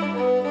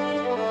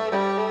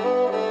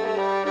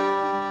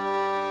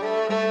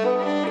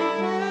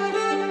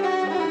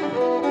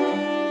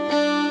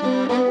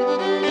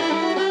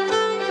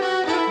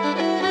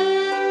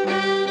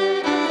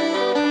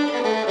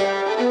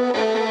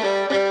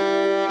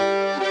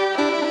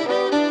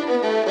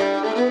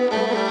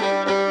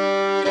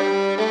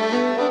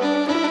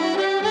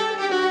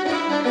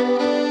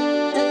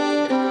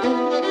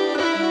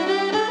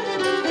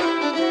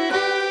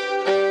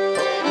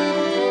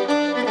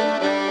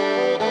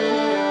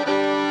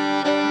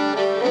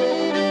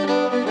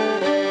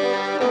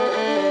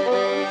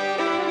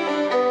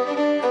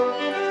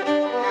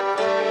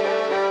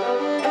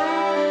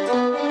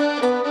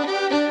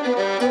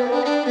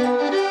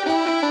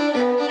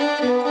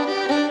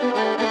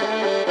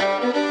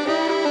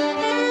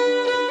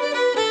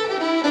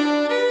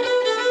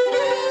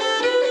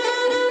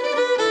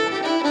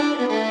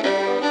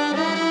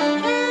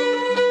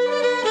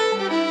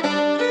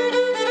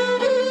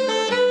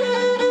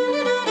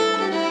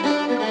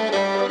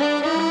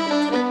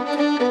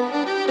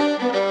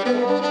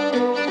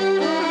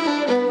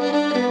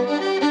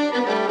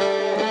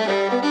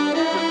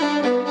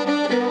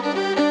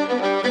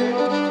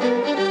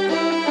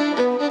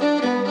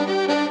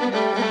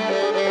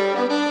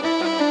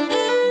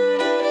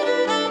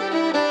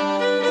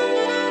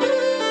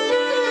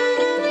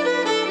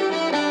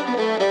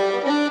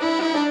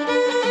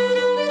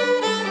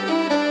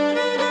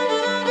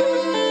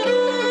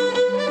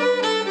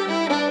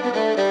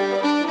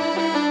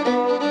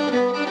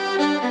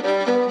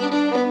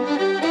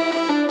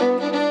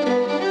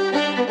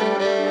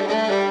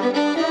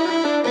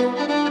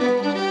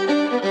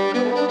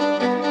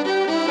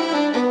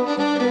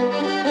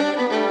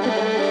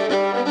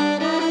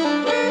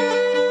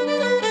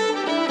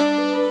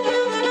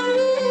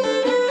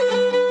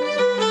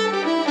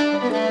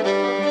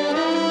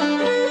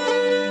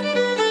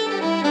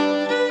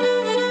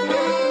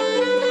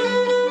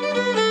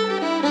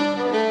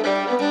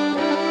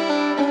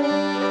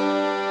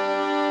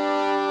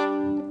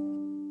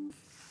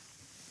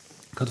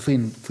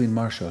 faoin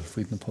Marshall,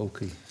 faoin na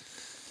pócaí.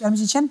 Am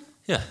si sin?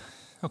 Yeah,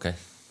 okay.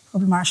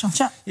 Obi Marshall,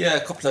 sure. Yeah,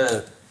 a couple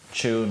of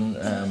tune,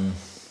 the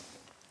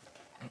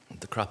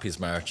Crappies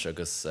March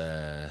agus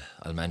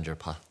Almander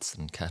pots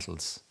and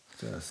kettles.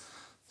 Just.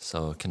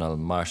 So cinál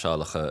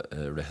Marshallach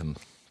rithim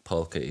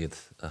polka iad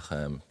ach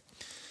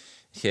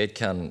chéad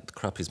can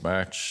Crappies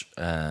March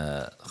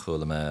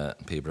chula me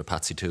pibra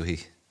Patsy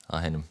Tuhi a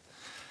hennim.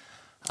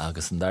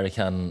 Agus an dar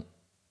can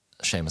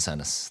Seamus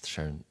Ennis,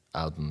 sé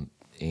album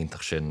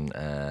iontach sin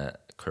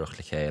curach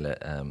le chéile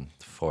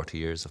 40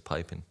 years of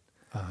piping.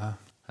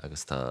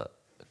 Agus tá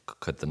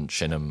chud an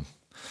sinnim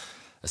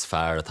is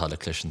fear atá le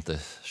cliisianta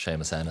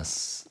Seamus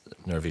Ennis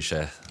nervhí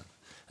sé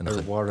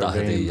War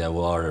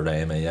a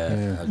réime,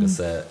 agus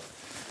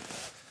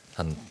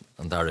an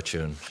dara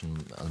tún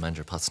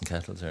Almander pots and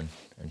kettles ar an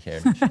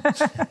chéir.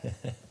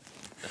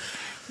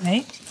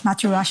 Right,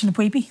 Maitiú Róisín na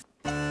Puipi.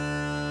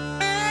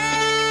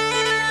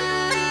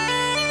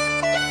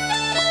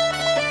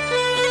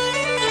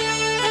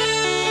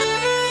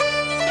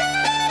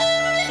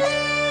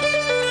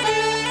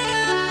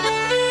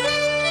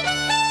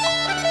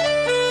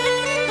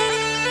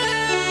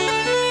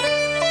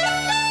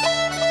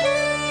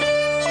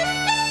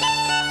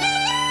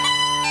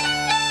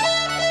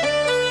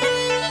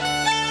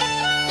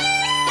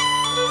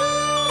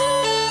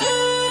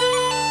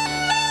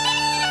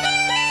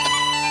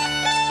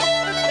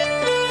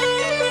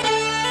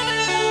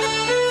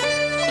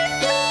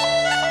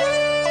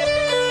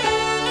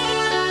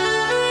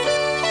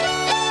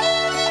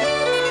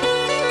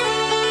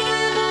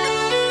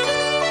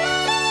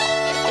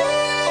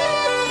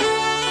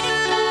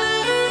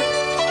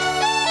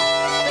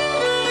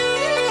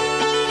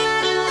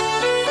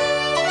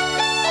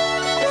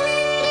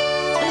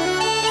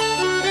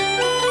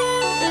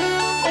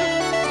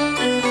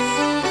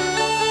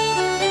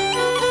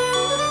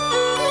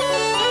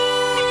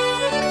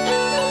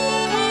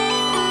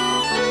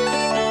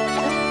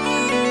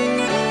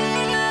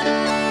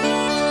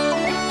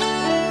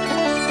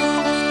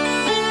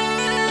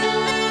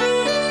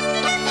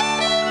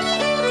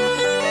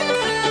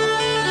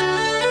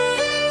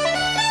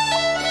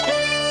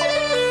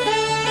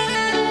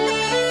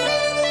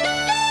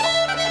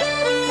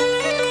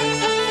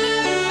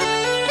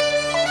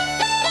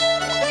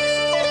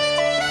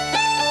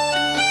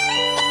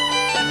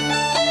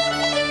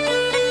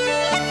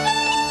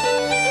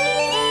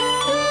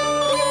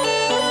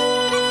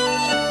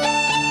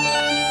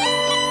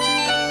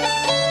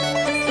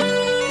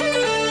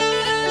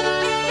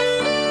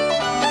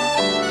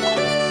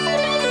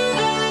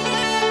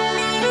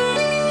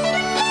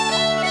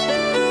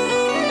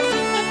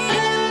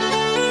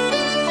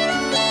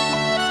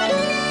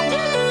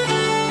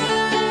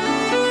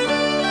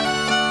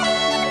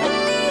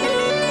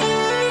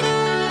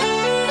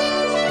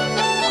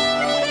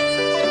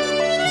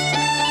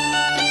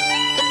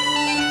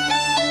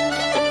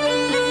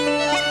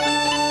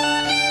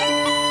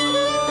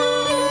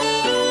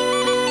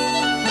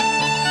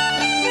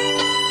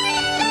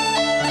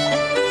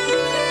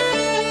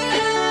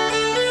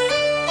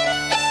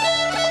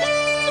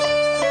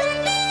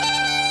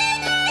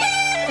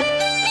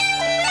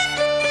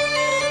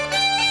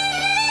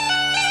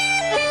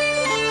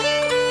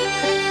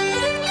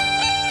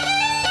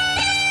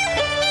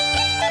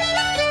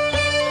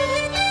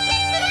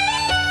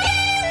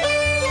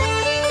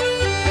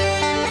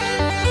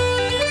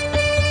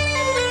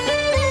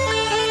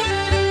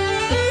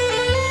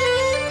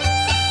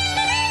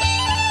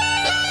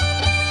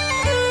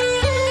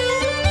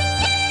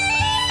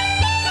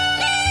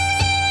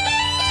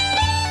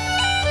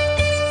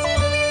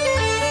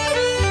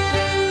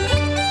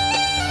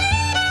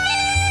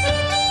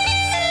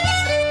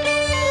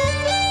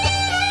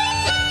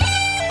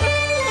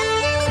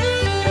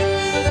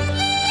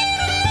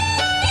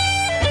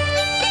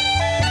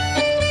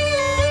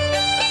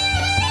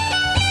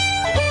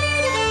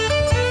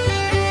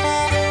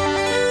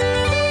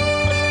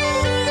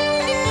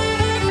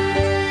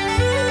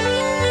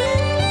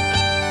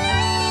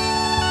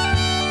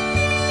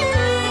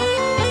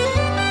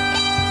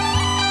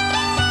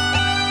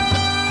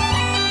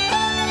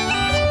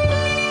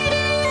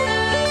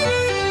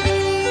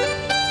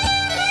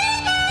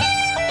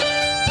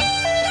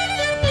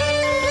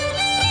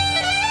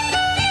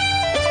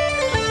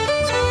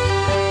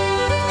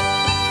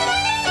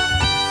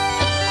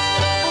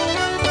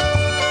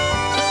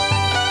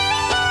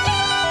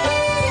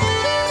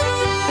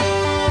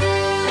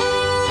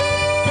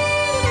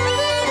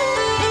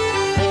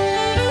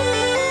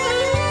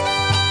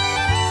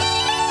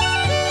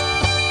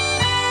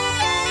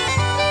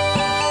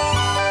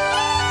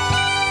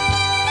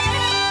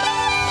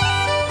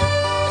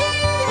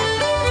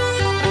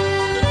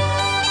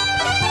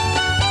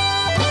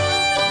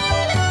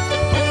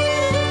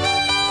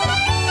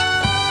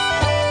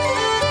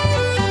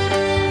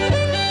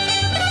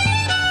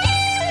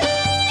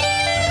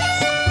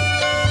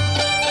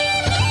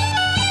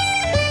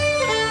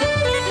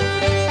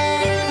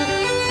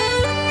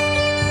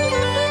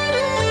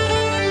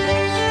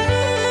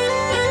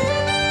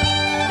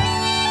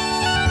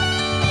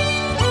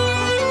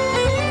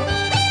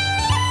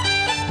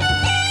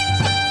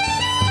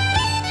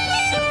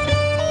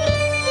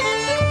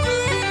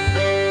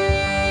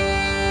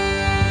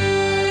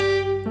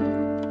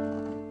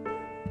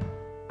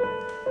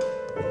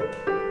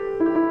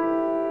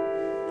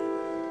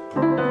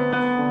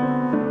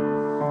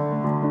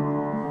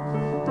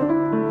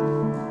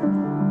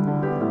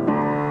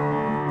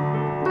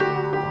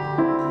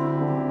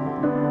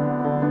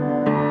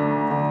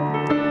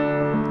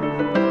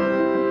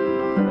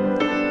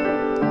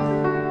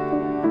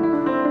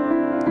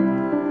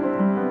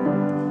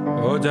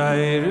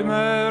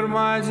 Jairimer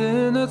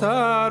maidin a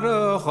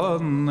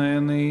tarachan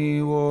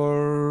any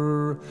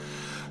war.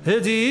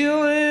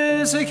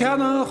 Hedil is a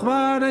canach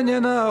mar and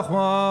yenach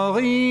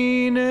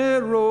marin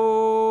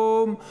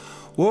Rome.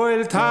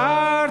 While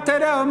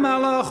tartar a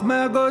malach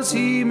megos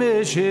he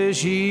mishe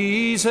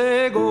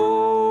se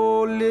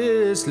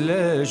golis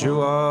le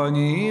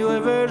juani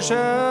lever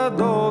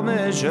shadow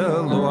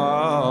mishel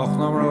luach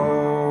namro.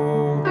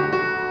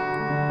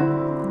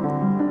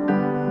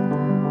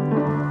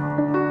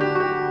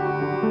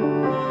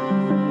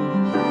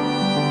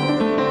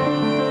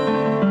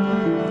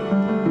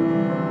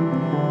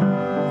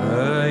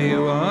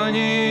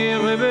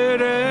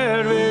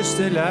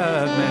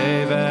 Lad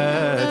me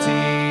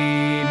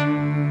vatin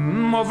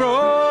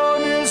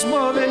Mavronis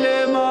movile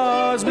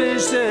mas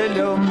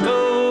bestelum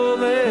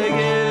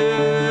dovege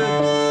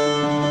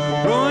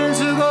Roin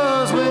zu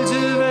gos will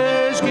zu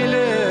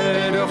veskile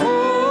de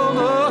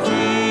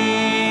honokin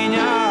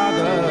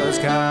agus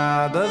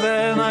kada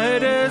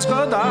veneres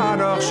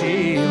godar shi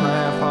me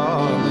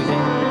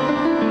famigin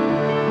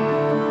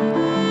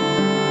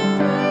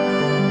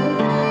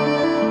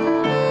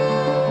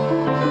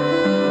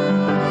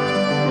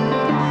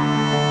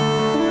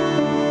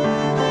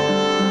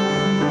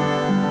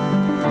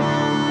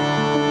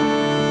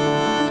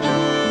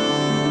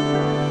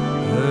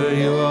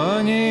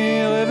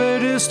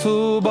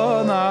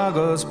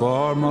agus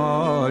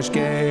barmás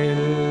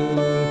Gael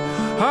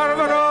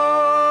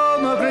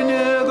Harvaron a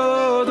grinne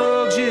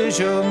godog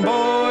jishum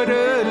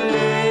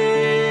boidele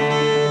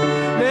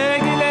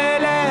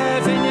Legilele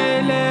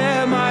finele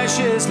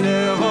maishis le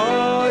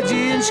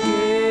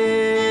rodinske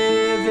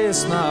Vis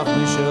nach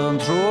mishum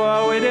trua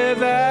wide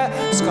ve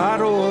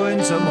skaro in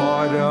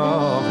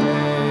tomorrow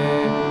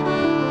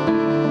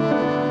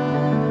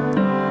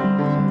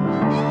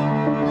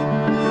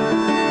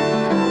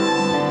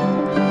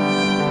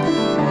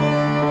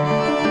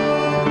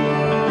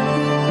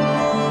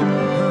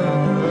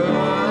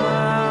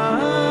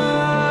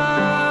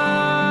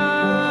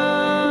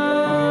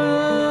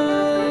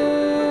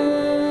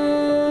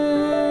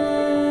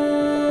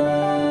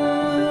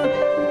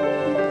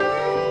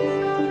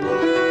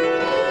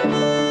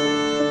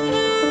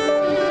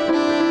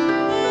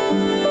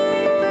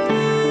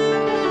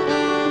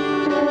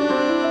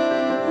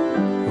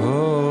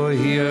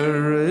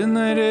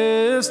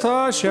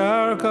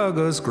Shark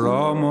agus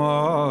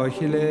grama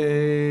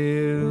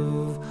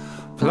hilev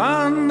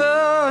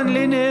Planda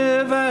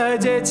line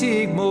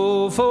vadetig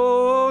mo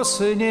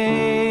fosne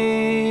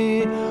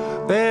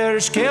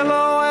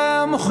Berskelo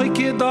am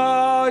chikida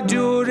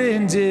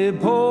during the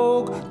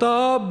pog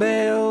da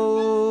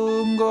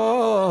belm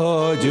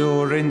go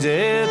during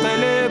the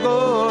telego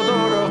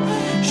doro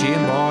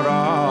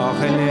shimbara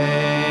hele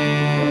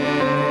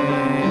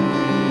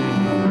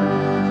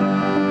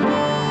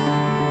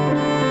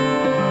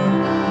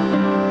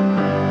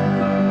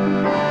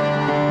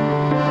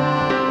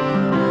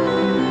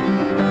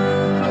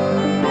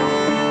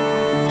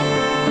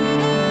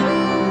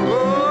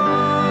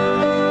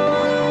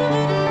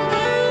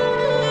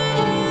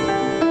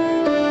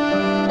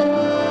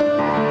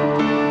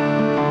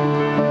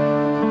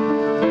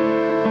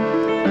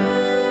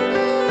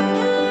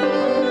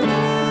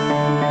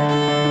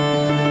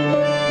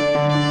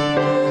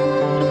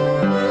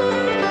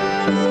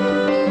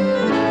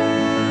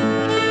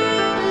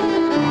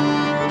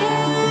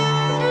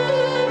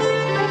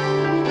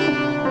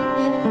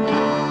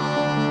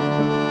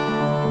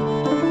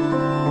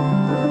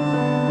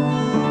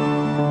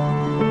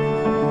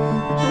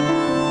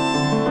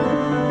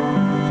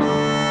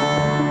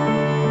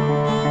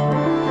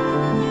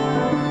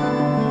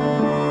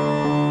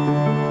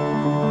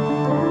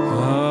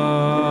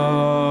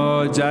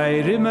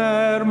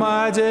Jairimer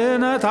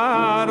maidin a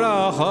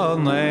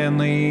tarachan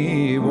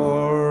any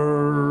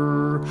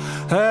war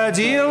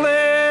Hadil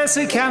is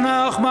a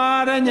canach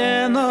mar and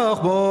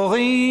yenach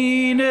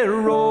morin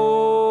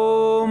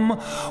Rome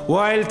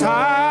While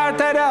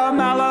tartar a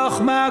malach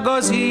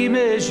magos he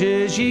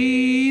mishe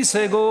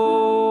se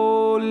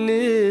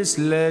golis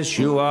le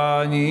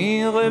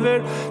shuani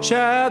river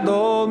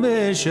shadow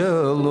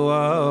mishel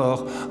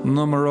luach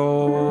numero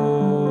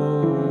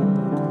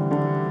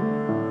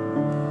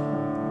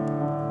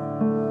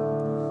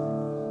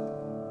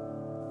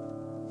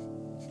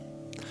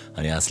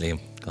Yes, Liam.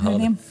 Go ahead.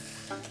 Liam.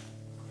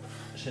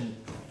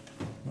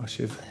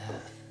 Mashiv.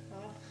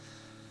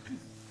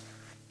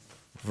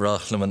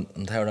 Vrach lim an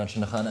tauran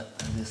sin nachana.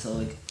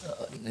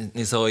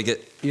 Ní sóige.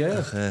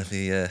 Yeah.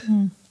 Bhí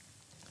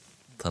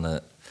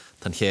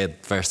tan chéad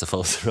versta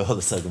fós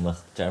ráda sagamach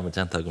dearmad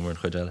genta go mar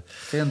chuideile.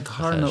 Bhí an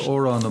tarna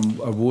órán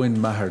a bhin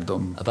mehar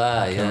dom. A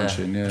ba, yeah.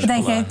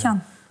 Bhí chéad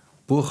cean?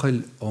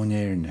 Buchail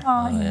ónéirne.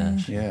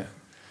 Yeah.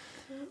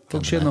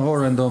 Tug sin na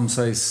hóran dom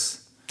sais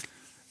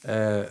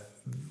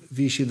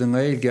Bhí siad an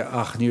Gaeilge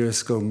ach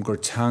níras gom gur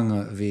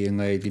teanga bhí an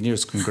Gaeilge,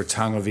 níras gom gur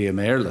teanga bhí am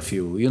airla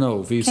fiú. You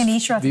know, bhí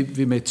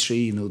mé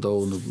trí nó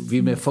dó,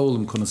 bhí mé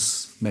fólam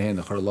chunas mé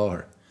héna chur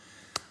láthair.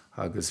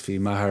 Agus bhí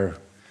mahar,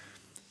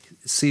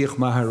 síoch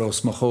mahar os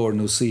machór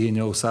nó síon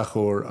ó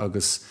sachór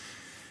agus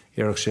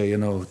Iarach sé,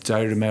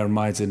 dair mé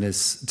maidin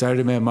is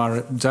dair mé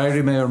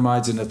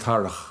maidin a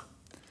tarach.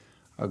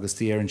 Agus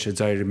tí éann sé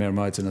dair mé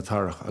maidin a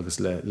tarach agus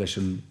leis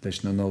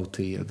na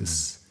nótaí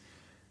agus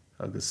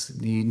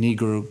ní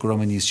gur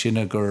gromma níos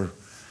sinne gur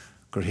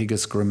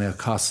higas gur mé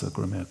casa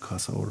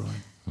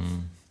óráin.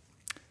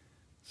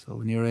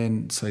 So níor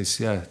éon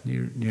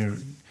níor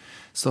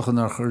stochan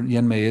nach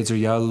dhéan mé idir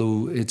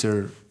jaallú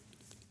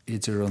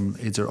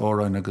idir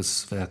óráin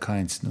agus bheith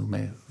caint nó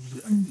mé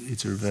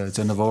idir bheith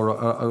denna bhór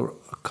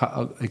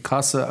I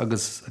casa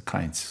agus a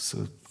caint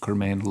so chur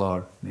méon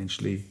lár níon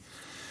slí.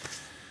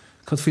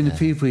 Cad fí na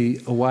pipaí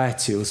a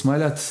bhaitiú. Is mai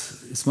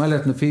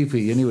leat na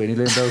pipaí anyway, ní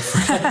léon dá.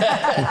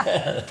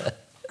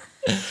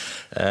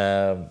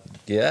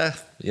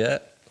 Yeah.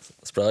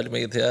 Spráil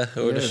míad,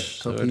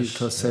 úiris.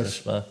 Tá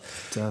sét.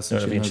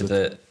 Nuair a bhíonn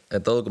siad a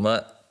dul go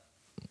maith,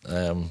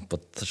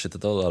 but tá siad a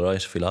dul á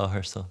ráis fí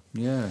láthair, so.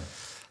 Yeah.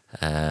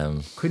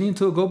 Cuiníonn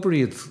tú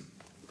gobaríad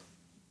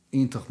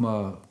ionintach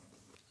má...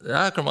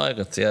 Gur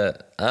maigad,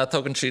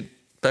 tógann siad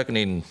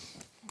beganín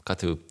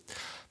catú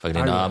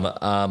beganín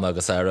am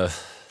agus ara a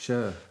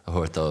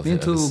thuirtáh. Bhíonn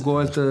tú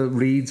gáilta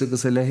reads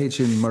agus a lehéid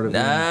sin mar a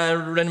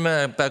bhíonn? Rinne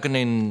me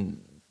beganín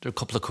ar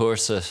coppla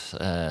cuasa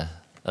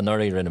an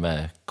orí rinne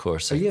me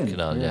cuasa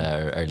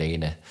ar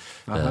líne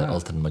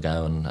Altan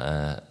McGowan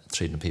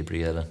tríd na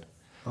pibrí eile.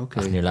 Ach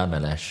níor lean me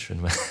leis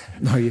rinne me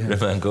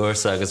an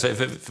gcuasa agus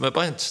fi me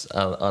baint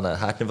anna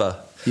haicnimh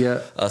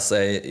as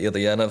iad a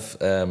dhéanamh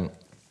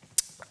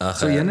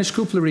So dhéanais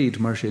cúpla read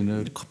mar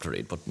sin? Cúpla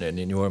read, but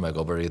ní nuair me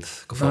gobaríad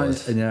go fáil.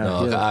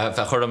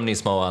 Bheith chuirm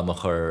níos mó am a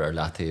chur ar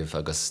leataíomh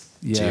agus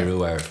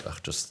tíirú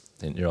ach just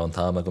níor an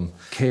táim agam.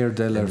 Céir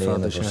deil ar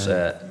fád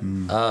sé.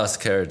 As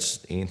céirt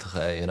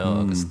iontacha,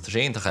 agus tá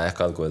iontacha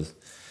eáil gúil.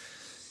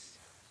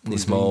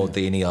 Níos mó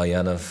daoine á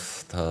dhéanamh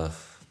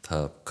tá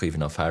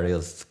cuimhin á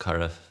fearíal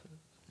cara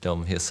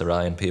dom híos a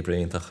ráin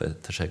pibrí iontacha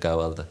tá sé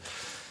gáil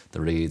de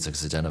reads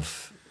agus a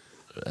déanamh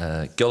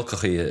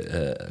Gaeltachtaí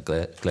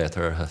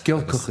Gaeltachta.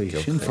 Gaeltachtaí,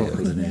 sin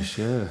fócad inis,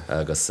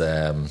 agus,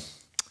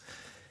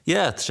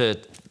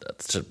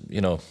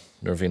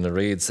 nuair bhíon na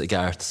reads a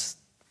gceart,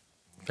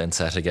 ben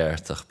set a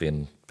gceart, ach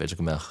bíon beidir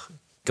go meach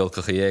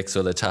Gaeltachtaí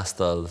éagsúla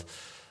teastal,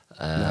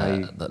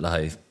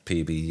 le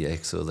PB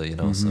éagsúla,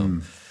 so.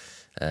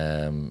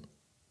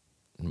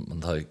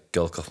 Man tá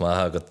Gaeltach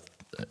maithe agad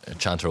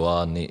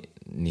chantarháin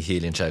ní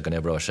hílíonn sé gan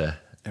ébrá sé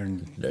ar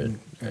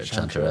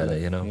chantar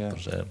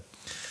eile,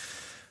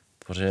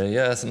 But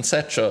it's an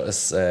set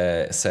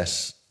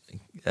set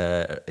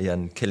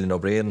an Cillian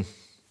O'Brien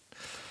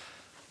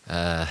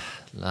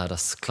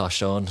ládas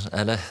Cláisiún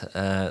eile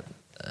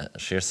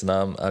siar san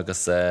am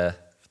agus tá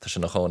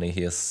sin nach chonaí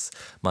híos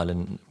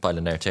bailin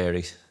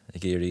RTÉ a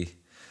géirí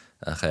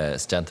ach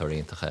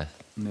stentóirí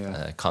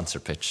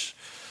concert pitch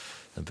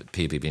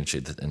PB bíonn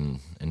siad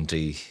in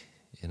D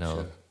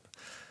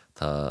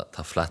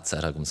tá flat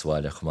set agam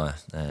sáileach má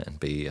in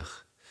B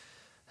ach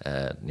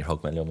níor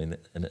thug me leom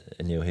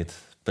inniuhiad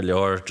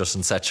Baleor just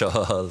an set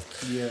hall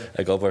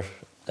ag obair.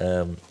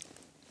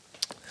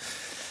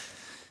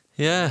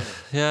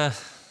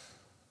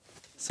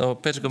 So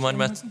beidir go main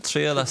me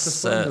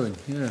tríalas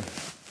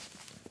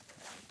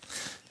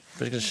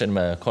beidir sin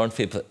me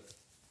cornfield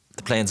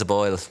the plains of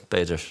boil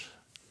beidir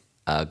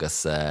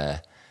agus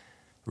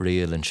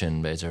rial an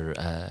sin beidir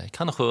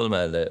canna chúil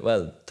me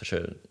well tá sé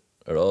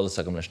ar álas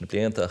agam leis na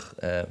bliantach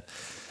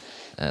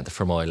de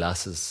formáid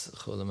lasses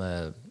chúil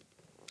me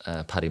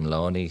Paddy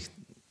Maloney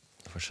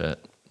for sé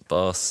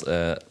Bás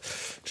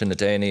sin na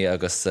déine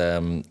agus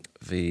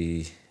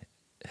bhí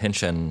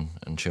hinsin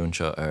an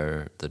túúnseo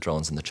ar The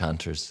Drones and the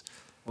Chanters.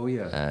 Oh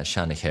yeah.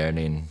 Shanna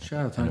Cairnín.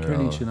 An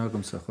Cairnín sin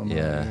agamsa chum.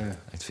 Ag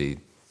bhí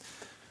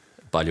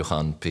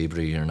bailúchan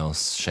Pibrí ar nós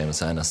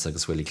Seamus Ennis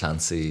agus Willie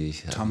Clancy.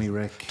 Tommy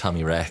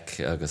Wreck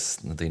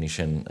agus na daine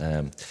sin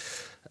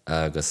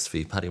agus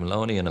bhí Paddy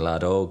Maloney in a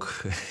lad óg,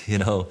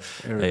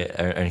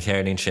 ar an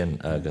Cairnín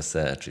sin agus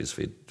trís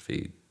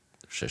bhí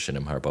sé sin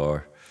am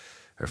bar.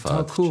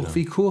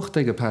 Bhí cuacht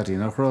ag a Paddy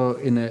nach rá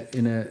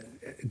ina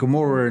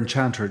gomór an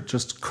chanter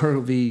just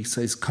curvy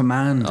says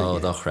command.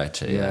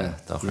 Dáchreite,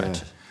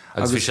 dáchreite.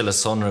 Agus bhí sé le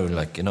sonrú,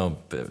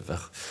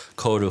 bheith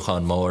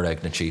cóúchan mór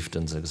ag na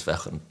chieftains agus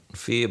bheith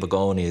fí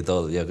bagóí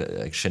dul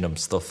ag sinam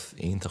stuff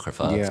ionintach ar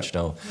fad,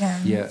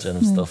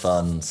 sinam stuff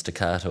an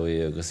staccato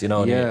agus,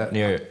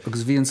 níor...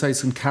 Agus bhí an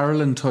sais an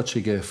Carolyn touch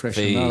ige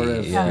freisin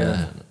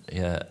ára.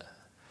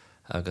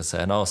 Agus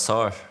ná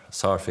sár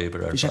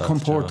féibre ar fad. Bhí sé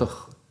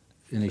compórtach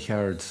in a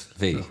cheard.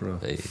 Bhí.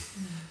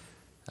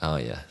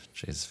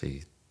 Jeez,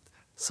 bhí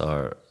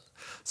sár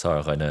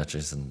ghaine,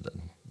 jeez,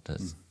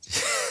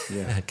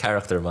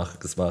 character amach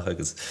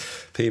agus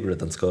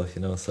féibre an sco,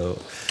 so...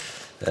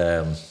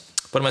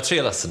 But my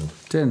three lesson.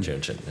 Din.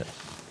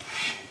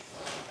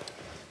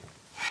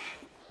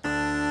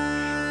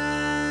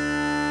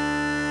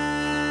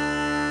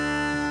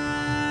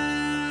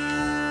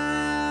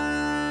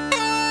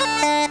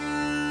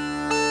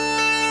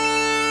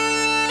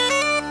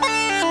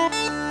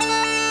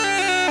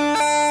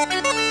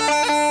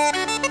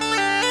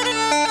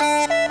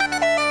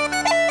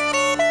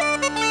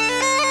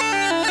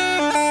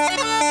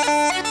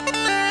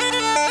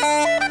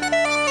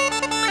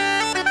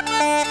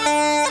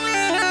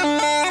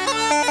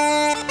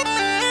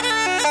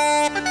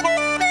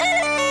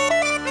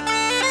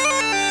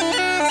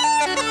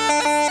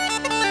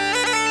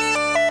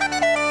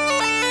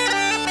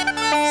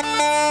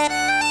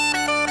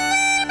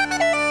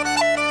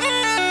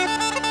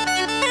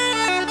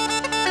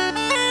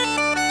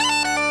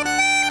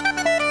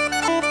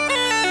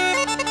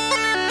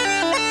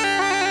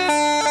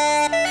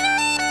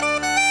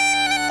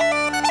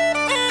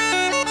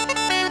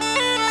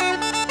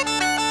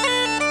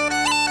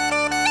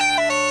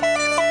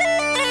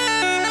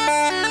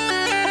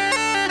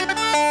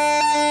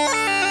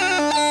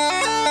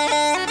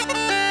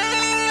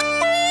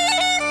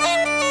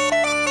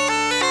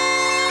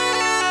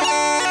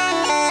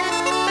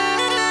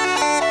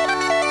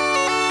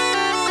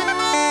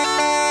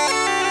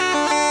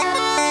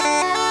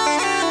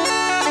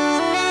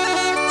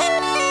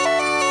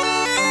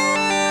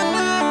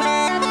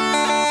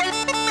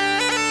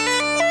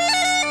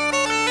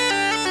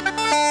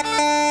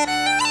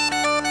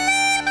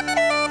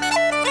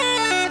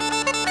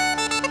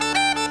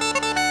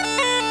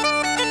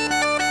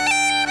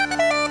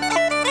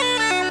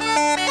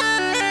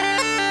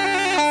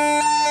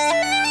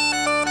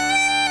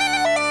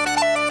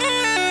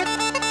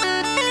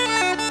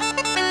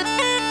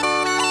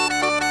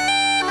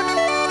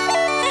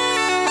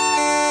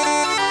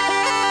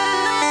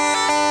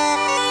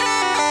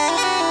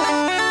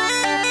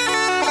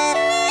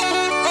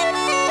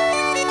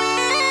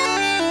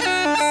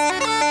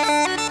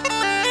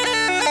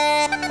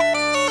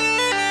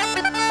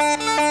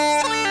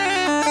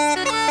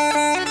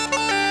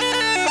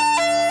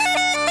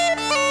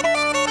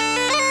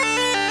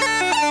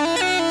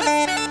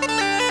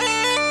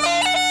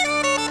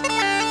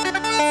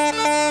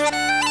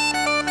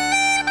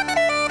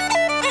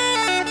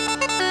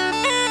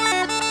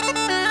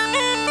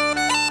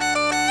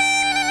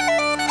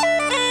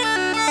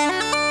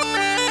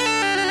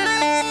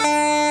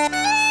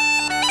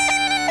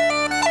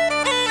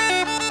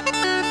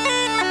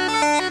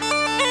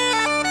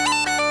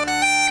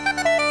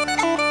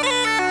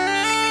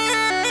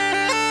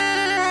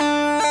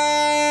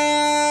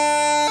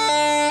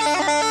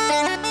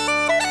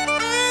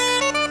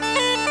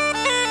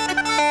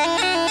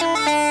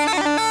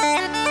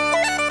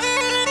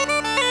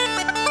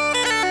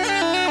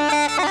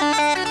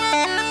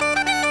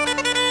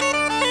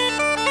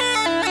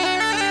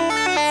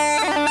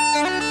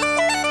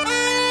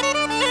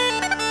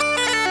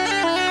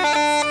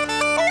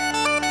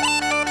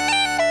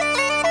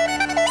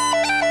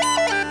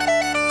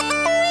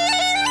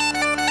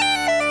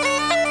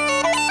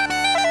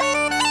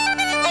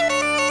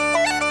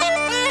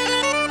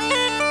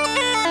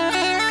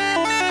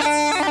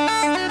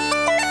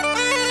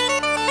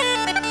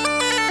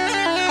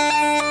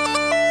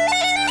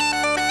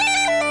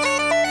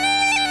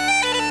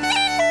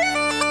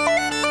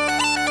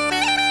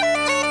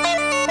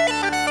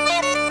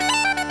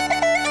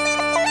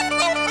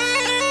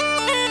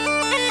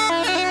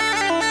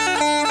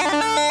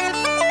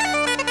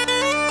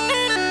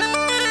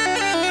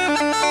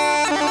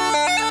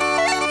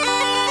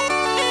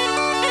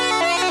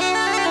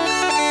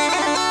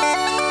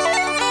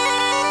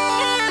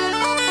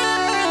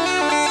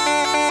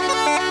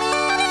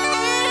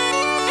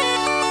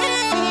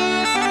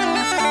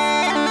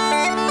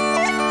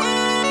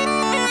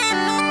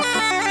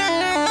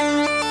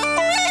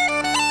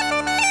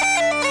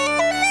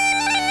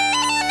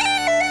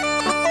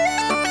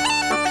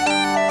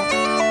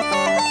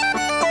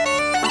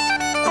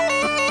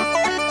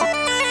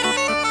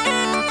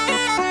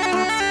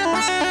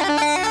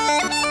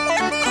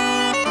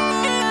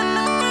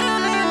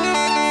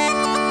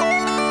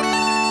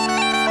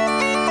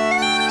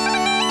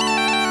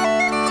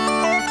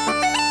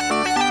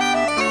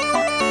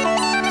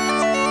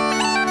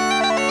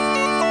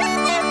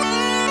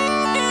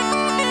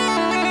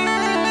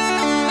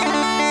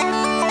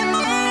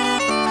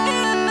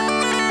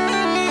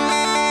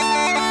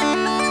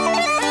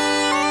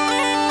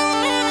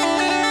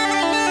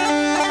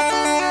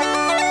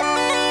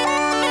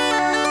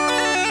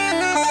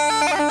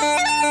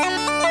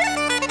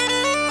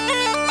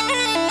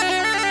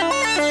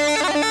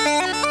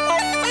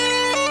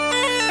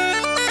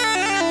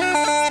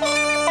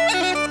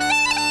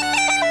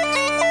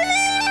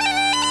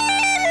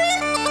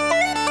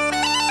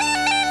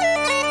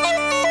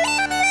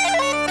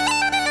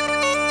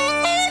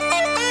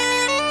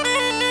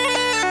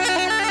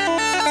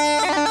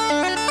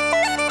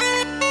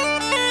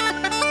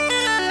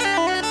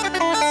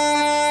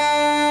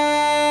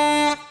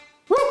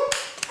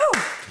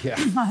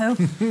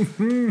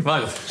 maithú.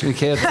 Well,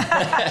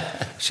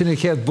 sinna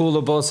chéad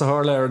búla bós a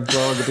hála ar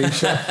dá go bhí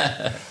se.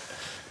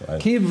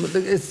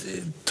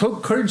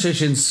 Chuann sé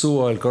sin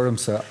súáil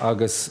goramsa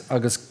agus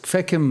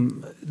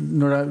feiceim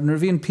nuair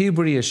bhíon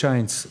píobarí a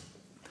seint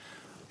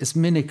is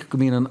minic go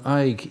bhíon an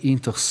aig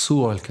ionintach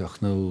súáilceach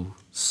nó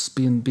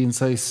bíon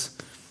sais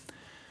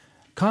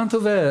Cant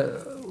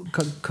bheith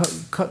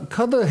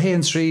cad a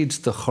héan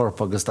tríd de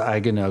chorp agus de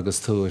aigeine agus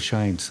tú a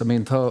seint. I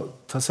mean, tá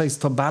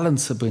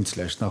balance a buint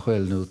leis nach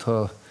chfuil nó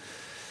tá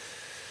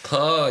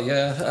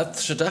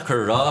sé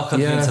dechar rá chu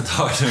a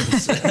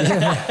táirms.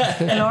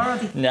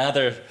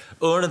 Neadidir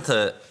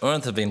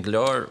uanta bíon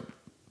glór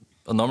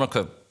an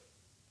nómarcha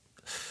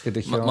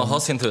má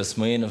hosíonn tú a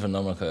smaoin of an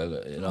nómarcha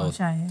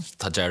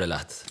tá deir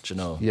leat, you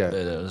know.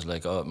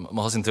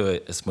 Má hosíonn tú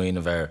a smaoin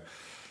of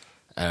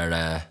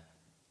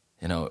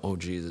you know, oh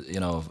Jesus, you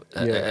know,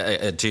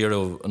 a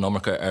giro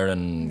nómarcha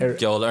an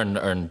geol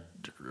an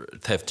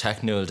taobh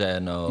techniúil de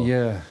nó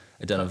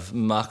I don't know,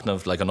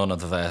 machnamh like an anna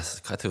the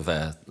bheith, caithú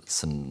bheith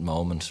san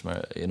moment,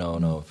 you know,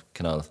 no,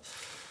 canal.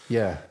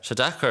 Se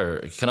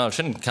dechar, canal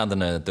sin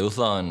candanna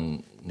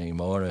dúthláin ní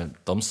mór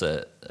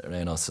domsa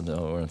réon san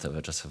orintha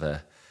bheith just a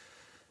bheith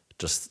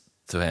just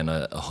tú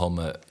héna a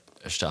homa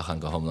isteach an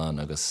go homláin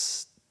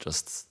agus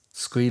just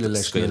scuile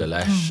leis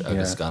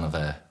agus gan a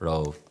bheith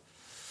rá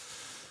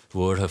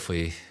bhuatha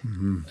faoi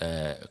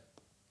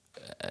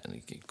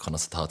chuna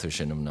sa táú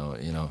sin nó,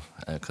 you know,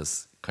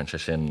 cos chun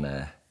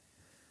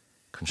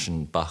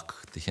sin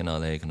bach de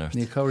chinál éigeart.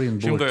 Ní cabhraíonn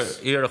bút. Siúmgur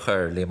iarach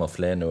ar Liam Ó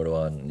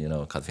Maonlaí you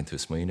know, cad bhíonn tú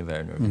smaoine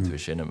bhar nó bhíonn tú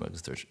sin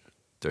agus dúirt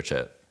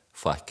sé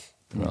faic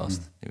den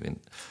rást.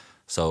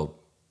 So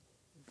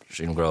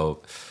sin gró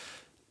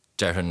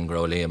dearthann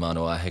gró Liam an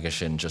ó aithe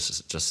sin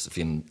just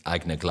bhíon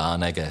aigna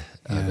glán aige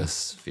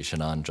agus bhí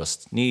sin an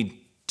just ní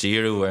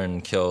díriú ar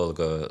an ceol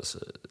go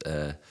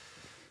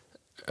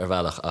ar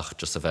bhealach ach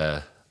just a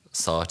bheith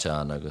sáte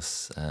an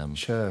agus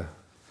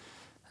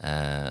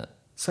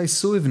Sa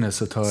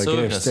suimhnas atá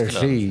gist ar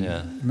sí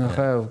nach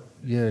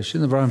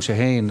sin bhram sé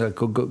héin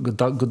go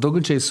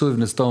dtugann sé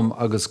suimhnas dom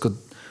agus go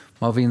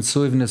má bhíon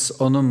suimhnas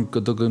anm go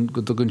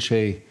dtugann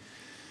sé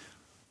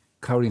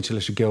cabhraíonn sé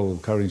leis a geol,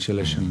 cabhraíonn sé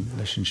leis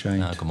an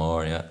seint. Go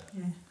mór,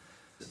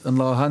 An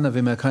lá hanna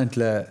bhí me caint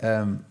le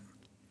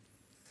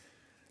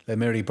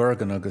Mary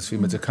Bergen agus bhí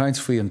me a caint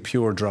faoi an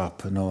pure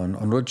drop an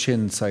rud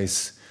sin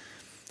sais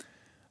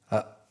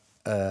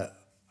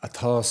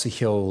atá sa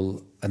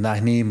cheol a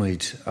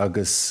nachnímuid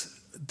agus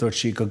dúirt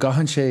sí go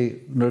gahan sé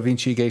nuair bhíonn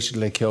sí géisiad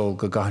le ceol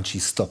go gahan sí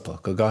stoppa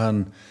go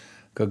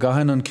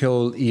gahan an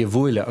ceol í a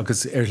bhuaile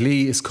agus ar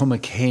lí is cum a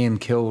céin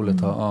ceol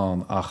atá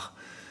an ach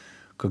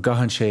go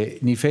gahan sé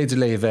ní féidir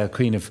le bheith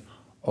cuioineh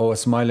ó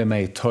is maile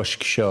mé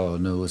tuisc seo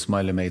nó is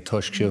maile mé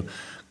tuisc seo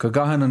go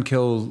gahan an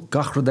ceol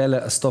gach rud eile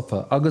a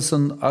stoppa agus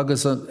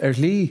ar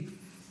lí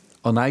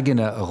an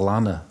aigeine a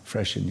glána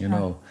freisin, you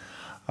know.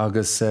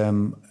 Agus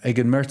ag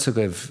an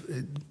mertagah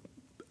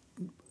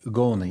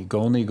gcónaí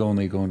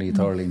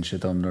tarlíonn sé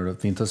dom nuair a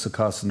bhíontas a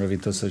casan nuair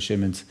bhíontas a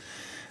simint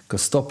go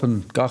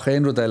stoppan gach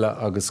aon rud eile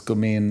agus go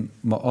mbíonn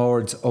má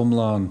ard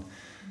omláin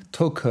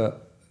tucha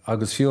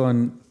agus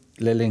fiúin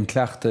le líon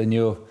cleachta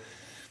inniu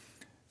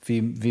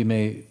bhí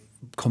mé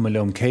cum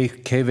leom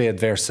céhhéad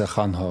versa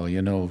chanthá,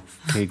 you know,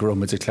 cé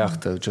gromid a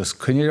cleachta just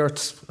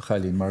cuineart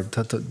chailín mar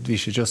bhí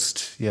sé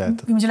just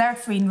Bhí me leir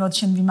faoin rud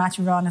sin bhí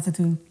Maitiú rá na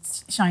tú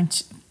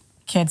seint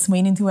céad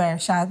smaoininn tú air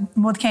se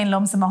mud céin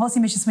lomsa má hosí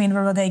me sé smaoin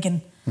rud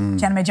éigen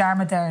Jenna mé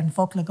dearmad ar an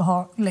focla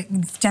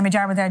Jenna mé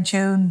dearmad ar an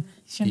tún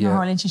sin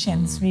hálinn sé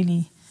sin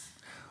really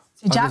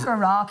Jack ar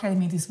rá céir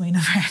mí tú smaoin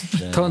a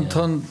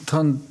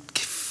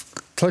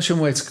Tá sin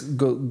muid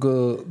go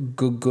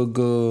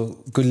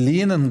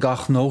líanaan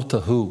gach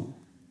nóta thu,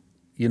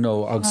 you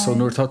know, agus so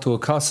nuair tá tú a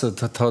casa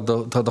tá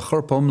a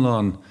chorp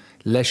omláin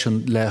leis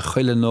le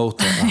chuile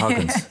nóta a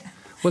hagans.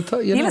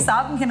 Nílas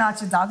agan cin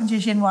áte dagan sé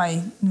sin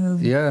bhaid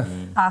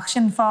ach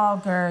sin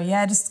fág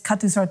ar just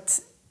catú sort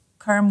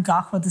chum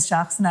gachfud is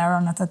seach san air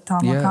an a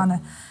táachchanna.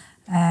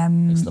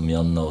 Gus na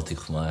mian nótaí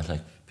chumáid le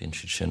bíonn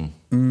siad sin.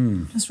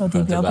 Just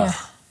rudí beaga.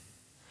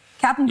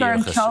 Ceapan gur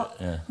an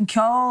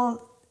ceol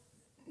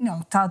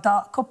tá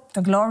cup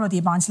de glór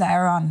rudí baint le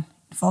air an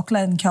focla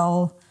an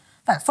ceol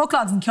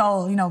Folklad an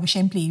ceol, you know, go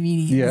siimplí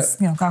really, you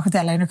know, gach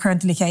eile ar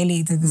currently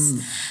chéile agus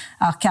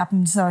ach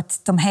ceapan sort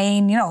dom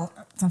hain, you know,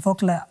 an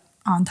focla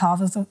an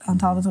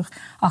tábhaach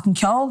ach an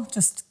ceol,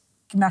 just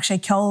meach sé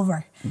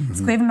ceolver.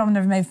 Scuimhan lom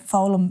na bhí mé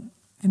fálam,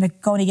 bhí mé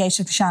gcónaí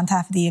géisteach de sean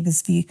tafadaí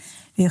agus bhí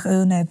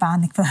úna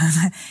bannic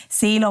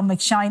sílom ag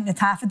seint na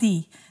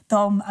tafadaí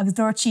dom agus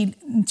dúirt sí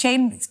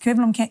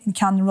scuimhan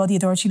cean rudí a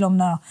dúirt sí lom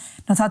ná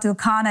tá tú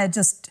cána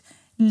just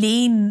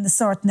líon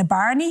sort na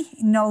barnaí,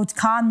 nó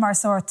can mar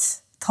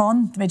sort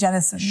ton mé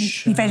Janice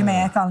ní féidir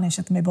mé eáilne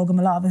se mé bogam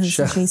a lábh hús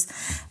plís.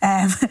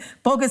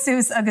 Bogus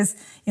hús agus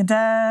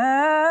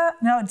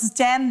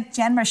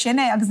Jen mar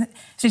sinne agus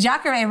sé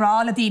Jackar é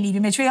rá a daoine bhí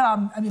mé trí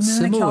am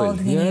múna ceol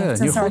ní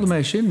chuil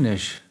mé sin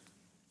is.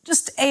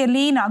 just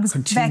éolín agus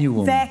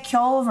bheith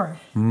ceolmhar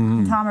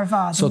an támar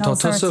fád. So tá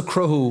tusa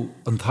crothú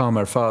an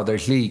támar fád ar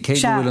lí, cé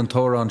bhfuil an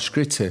tóra an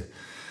scrite.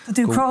 Tá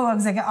tú croth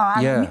agus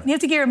níl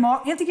gur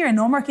an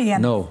nómar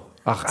chéan. No,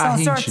 ach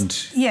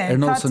ahéint.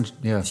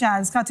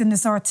 Is catú na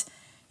sort,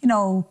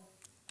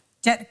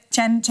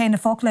 chain na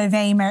focla a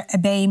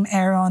béim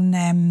ar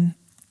an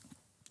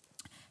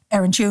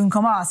tún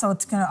comá, so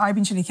it's going to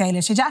aibín siad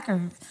chéile sé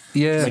Jackar.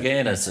 Yeah.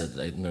 Again, it's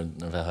na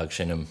bheithag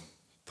sinnam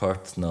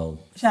port nó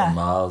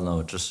formal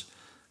nó just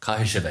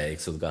caiith sé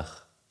bheith so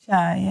gach.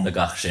 Le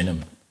gach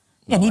sinnam.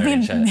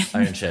 Iron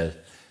sé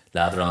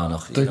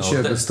ladránach.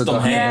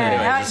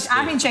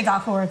 Aibín sé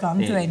gach óir gan.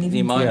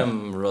 Ní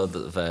maidim rud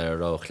bheith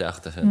rá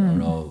chleachtacha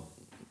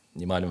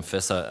ní maidim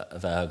fisa a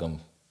bheith agam.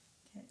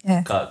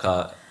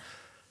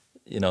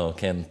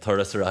 Cén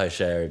thuras ar aith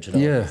séir,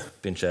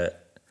 bín sé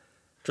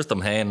just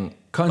am hain.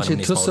 Can sé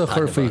tusa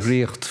chur faoi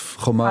riocht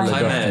chomála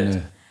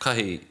gachtainna?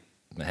 Caithí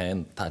me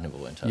hain tainna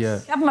bhhaint.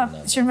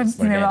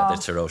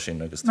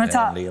 Róisín agus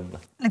Liam.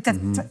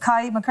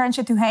 Ma chuann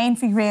sé tú hain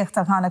faoi riocht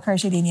a chana chuir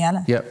sé daoine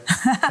eile. Yeah,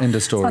 in the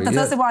story. Tá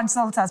tusa bhain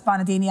soltas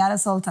banna daoine eile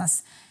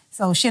soltas.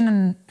 So sin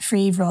an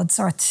phríomhrod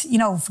sort,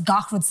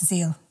 gachfud sa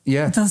síl.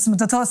 Yeah. Tá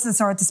tusa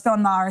sort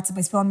spion mar,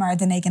 ba spion mar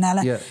den éigen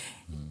eile.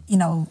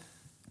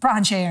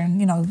 Brahan sé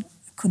an,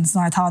 couldn't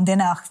snart on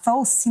dinner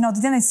false the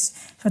dinner's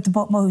for the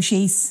bot mo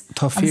she's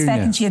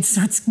second she had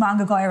sort of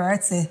manga guy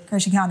artsy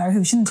Kirsty Canner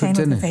who shouldn't take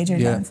the page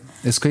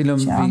it's kind of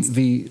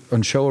vi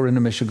on show in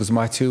the mission because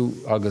Maitiú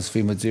agus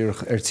vi ma dir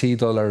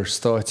 $30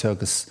 start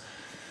agus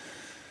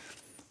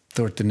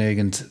dort den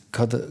egent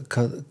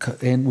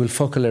ein will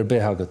fokel be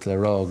hagat le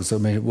rag so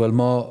me well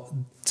ma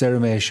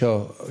Jeremy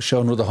show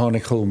no the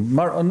honig home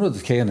mar an rud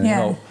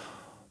céine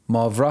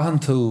ma vrahan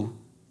tú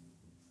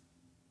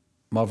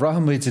ma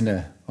vrahan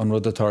midine an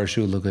rud atá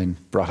siúla gain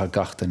bratha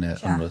gachtainna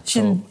an rud.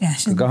 So,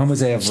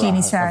 gahamas é a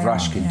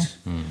bhrascint.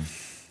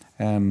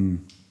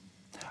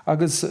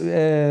 Agus,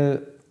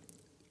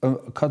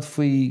 cad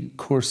faoi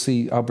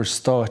cuasaí aber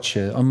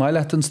stáitse, an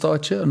mailet an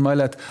stáitse, an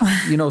mailet,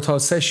 tá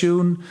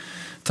seisiún,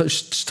 tá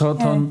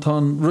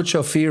rud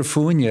seo fíor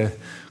fúine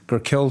gur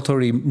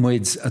ceoltóirí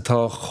muid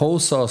atá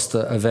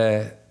chósásta a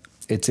bheith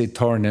it's a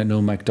tarna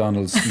no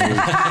McDonald's.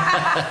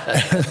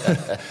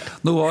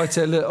 No,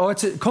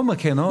 áite cuma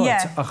cén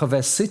áit ach a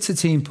bheith site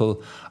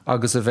timppel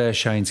agus a bheith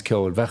seint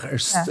ceol.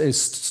 Bheith is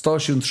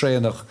stáisiún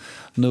tréanach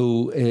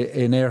nó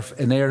in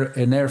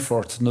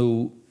airfort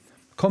nó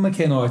cuma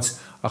cén áit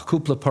ach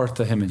cúpla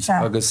páirta himint.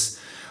 Agus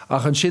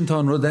ach an sin tá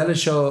an rud eile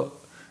seo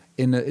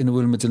in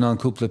bhfuil mit an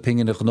cúpla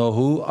pinginach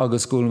nóthú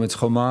agus gúil mit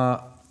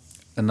chomá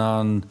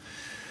an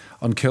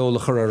ceola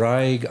chur a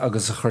raig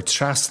agus a chur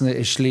trasna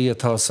is slí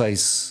atá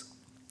sais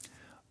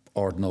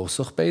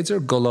ordnósach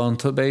beidir,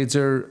 golánta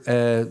beidir,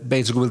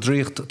 beidir go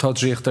bhfuil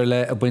dríocht ar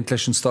le a buint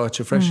leis an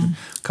stáitse freisin.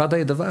 Cad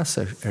é de bheas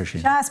ar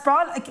sin? Ja, is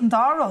bráil an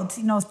dáród,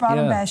 is bráil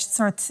an bheist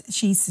sort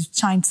síos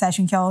teint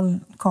session ceol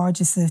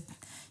cordis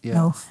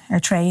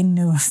train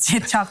nó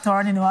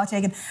teachtarna nó áit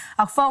éigen.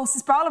 Ach fós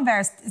is bráil an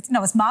bheist,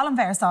 is mal an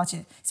bheist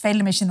áite. Is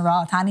féile mis sin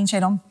rá, tanín sé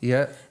dom.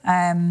 Well,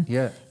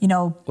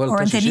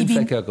 tá sé sin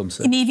feice agam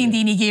sa. Níhín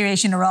daoine géir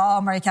sin rá,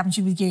 mar ceapan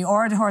si bhid géir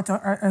ordhort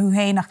ar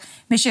thuhéinach.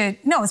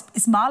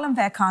 Is mal an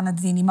bheith canna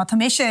daoine, má tá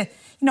mise,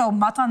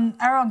 má an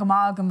ar an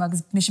gomágam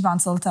agus mise ban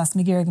soltas,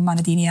 mé géir go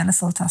manna daoine anna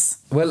soltas.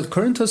 Well,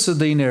 currenttas a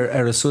daoine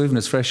ar a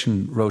suimhnas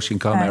freisin Róisín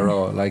Chambers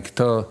rá, like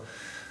tá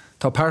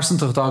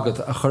persantach agad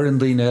a chur an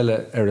daoine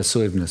eile ar a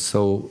suimhnas,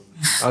 so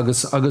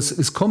agus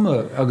is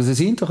cuma, agus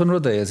is iontach an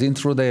rud é, is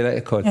iontach rud é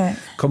le eáil.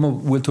 Cuma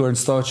bhfuil tú ar an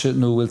stáitse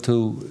nó bhfuil tú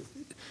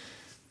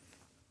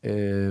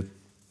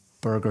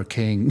Burger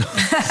King.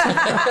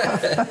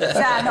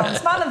 Yeah, no,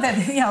 it's mal of it,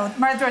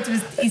 mar dúirt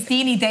is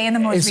daoine déana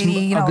mór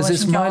really, agus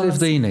is máil of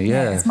daoine,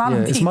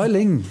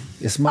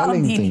 It's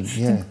máling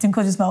daoine, Dún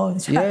cud is mó.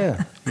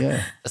 Yeah.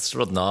 It's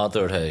rud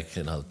nádúirthe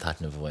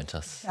taithna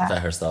bhhaintas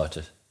bheithir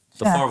stáite.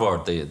 The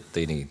forward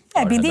daoine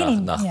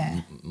nach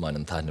main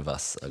an taithna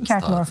bheas agus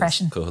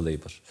cúthaí.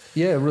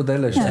 Yeah, rud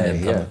eile sé.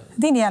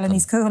 Daoine eile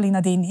níos cúthaí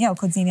na daoine,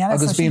 chud daoine eile.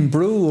 Agus bíon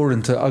brú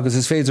orintanta, agus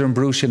is féidir an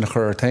brú sin a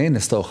chur tain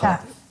is tócha.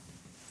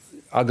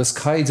 Agus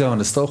caiidán,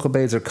 is tócha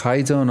beidir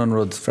caiidán an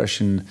rud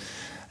freisin.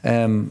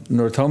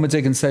 Nuair táid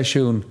ag an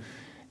seisiún,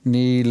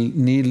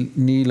 níl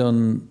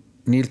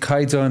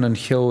caiidán an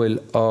cheoil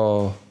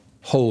á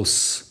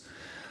hós.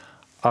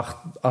 Ach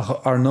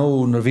ar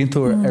nó nar bhíonn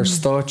tú ar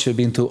stáitse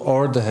bíonn tú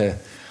ordathe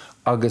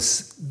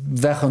agus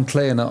bheith an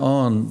cléanna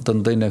an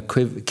don duine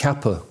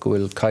ceappa go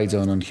bhfuil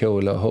caiidán an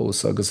cheoil a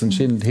hós agus an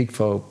sin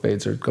hiicfá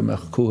beidir go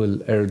meach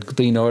cúil ar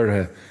daoine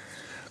áirithe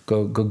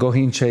go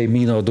gohíonn sé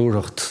míná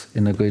dúireacht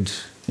ina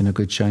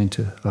gcuid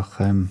seinte ach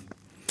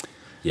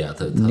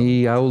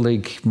ní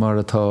álaigh mar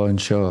atá an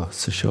seo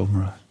sa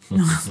seomra.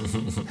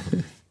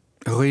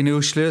 Roiní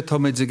úsle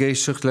táid a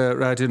géisteach le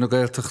Raidió na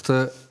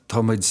Gaeltachta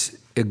táid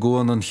i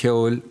gcóin an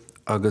cheoil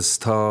agus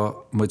tá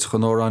muid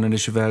chonórán in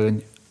is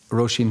bhein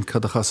Róisín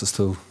cad a chasas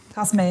tú.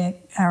 Chas mé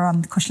ar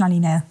an cosláí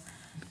ne.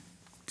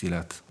 Dí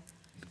leat.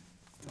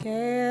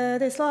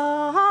 Ged is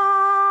lá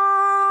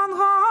an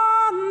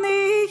hon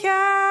ní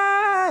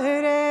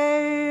cheire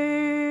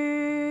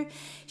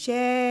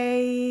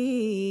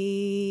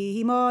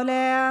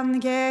Molen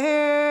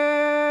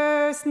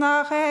gers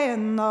nach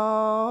en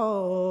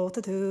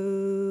te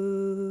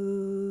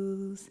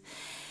tus.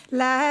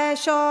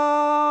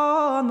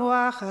 Lashon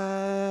moachalin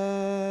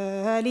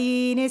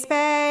is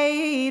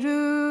beirut.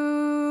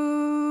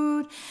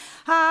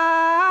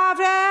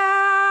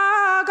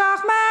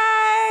 Avragach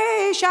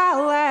mei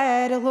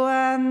shaler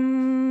luan.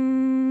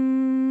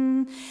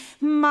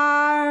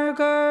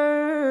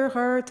 Marger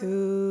hertu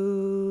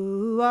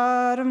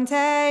arm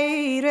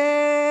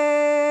teire.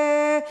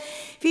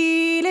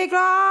 Viele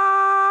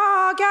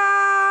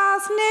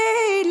gragas ne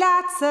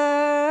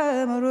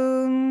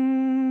latsemarun.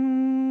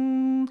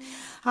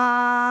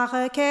 Ach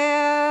ke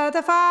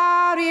de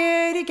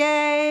farir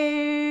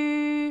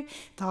geir.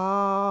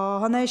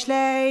 Tan a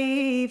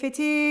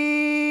sleiveti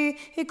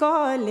I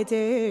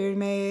gollidir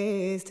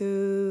meis tu.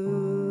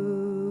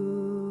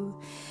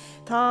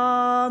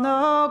 Tan a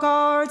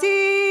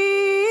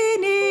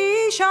gardini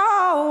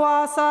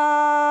shawasach.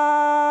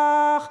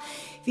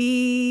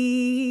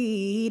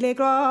 Viele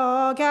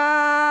gragal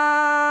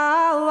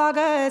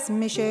agus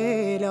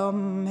mishelum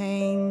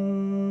hein.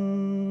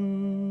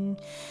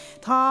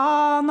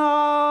 Tana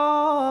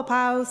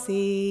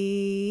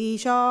pausi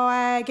sho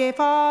ege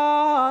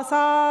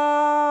fasad.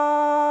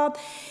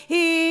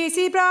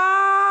 Isi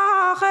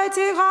brache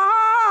tu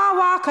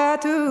hawaka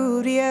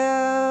turiev.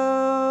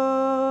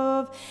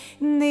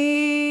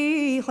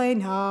 Ni chen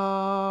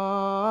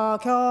ha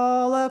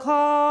kjole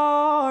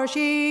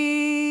karshi.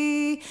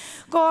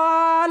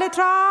 Gale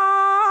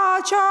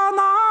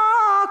trachana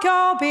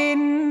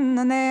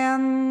kjobinen.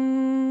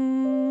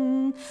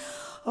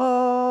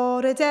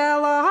 Ore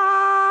dela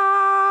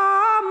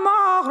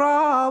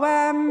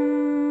magrawem.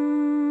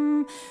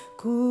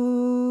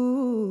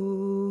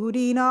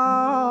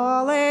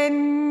 Kudinalen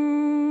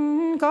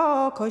ga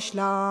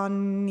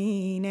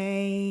koshlaninen.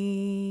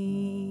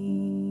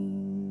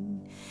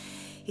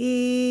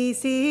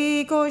 Isi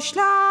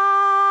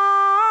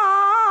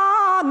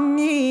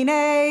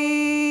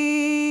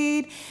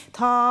koshlaninen.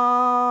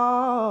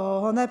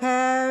 Tana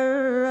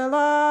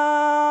perla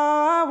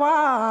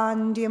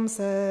wandium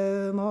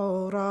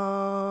semora.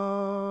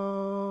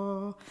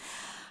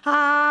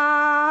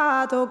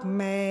 Adog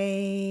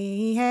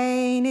mei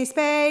hein is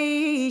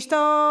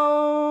beisto.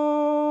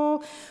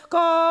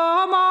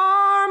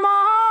 Gomar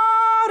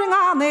maring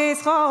an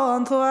is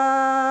gantua.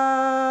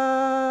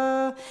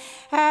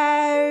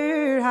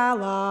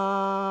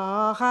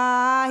 Halach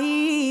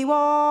hi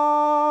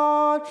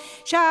war.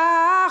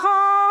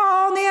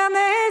 Shachon yan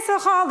is a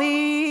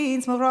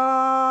chalins mora.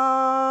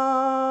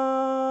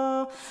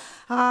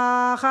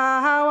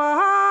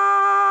 Achawan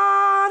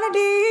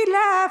di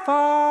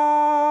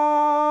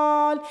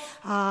lefal.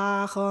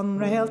 Achon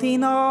realty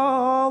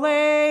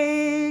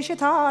knowledge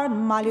tarn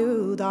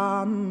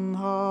maludan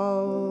ho.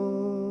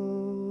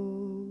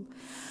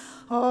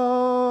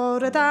 Or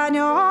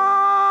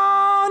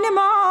danyon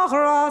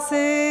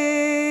imachrasi.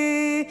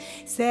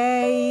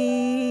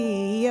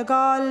 Say a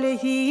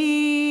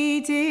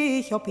galhi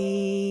dich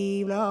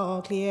opi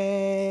bloklie.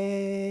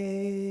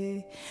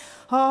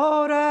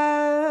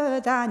 Ora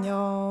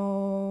danyo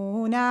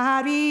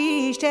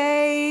nariste.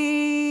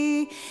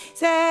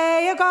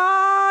 Say a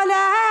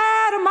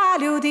galer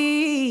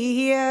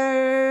maludier.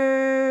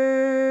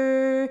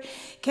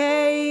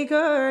 Kei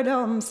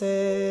gurdom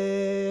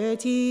se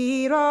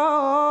tiron.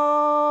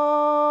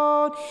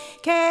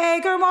 Kei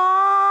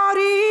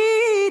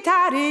gurmari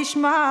tarish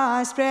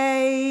ma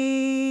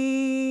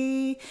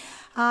spray.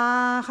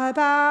 Ach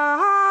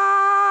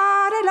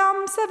bar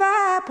lamse ve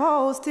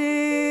postu.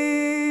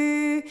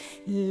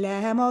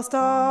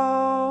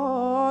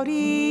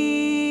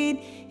 Lemostorin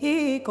I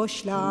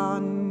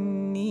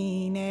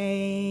koshlanine.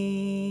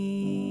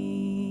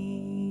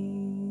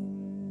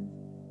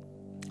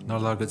 Ná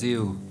lagad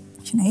íú.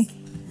 Sinné.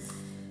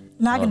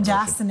 Lagan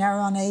Jastin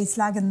an éis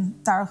lagan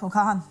Darach Ó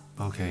Casaide.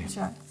 Okay.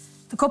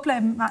 Tá couple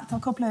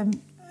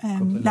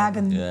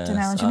lagan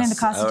den sin the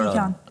Casaide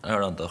John.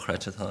 An do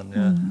chreitán,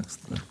 yeah.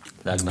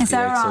 Is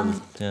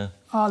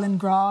all in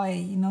grai,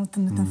 you know,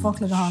 den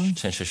fokle gehalen.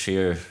 Sin se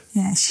sir.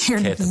 Yeah, sir.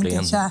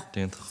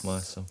 Déintach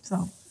mai so.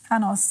 So,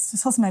 anos,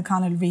 sos me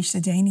canal reach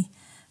the Janie.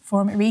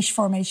 Reach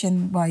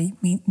formation by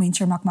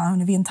Maitiú Ó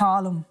Maonlaí vi an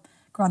talum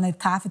granna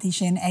taffety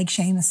sin egg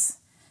Seamus,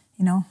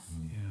 you know.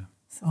 Yeah.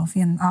 So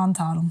vi an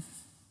talum.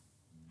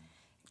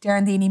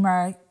 Deran dini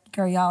mar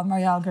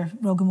Marial gur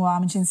rugam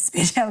am sin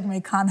spéisial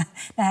me canna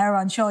na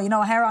heran show. You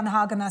know, heran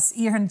hagan as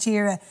iarn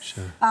tíre.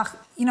 Sure. Ach,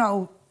 you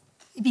know,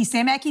 vi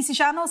semeki si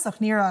shanos ach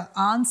nira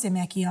an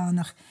semeki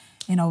anach,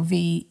 you know,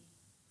 vi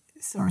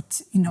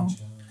sort, you know.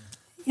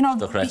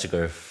 Do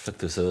chreitigur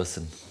fictu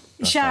susan.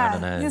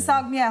 Sure, you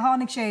sag me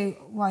hánig sé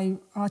why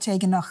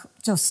átégan nach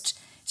just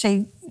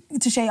sé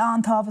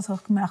an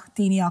tábhaach meach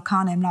daoine á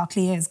canim lá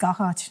clia is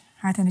gachat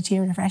hart in a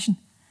tíir na freisin.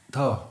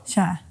 Tá.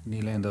 Sure.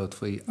 Ní leon dát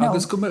faoi.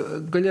 Agus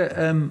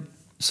goile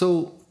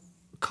so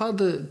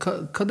cad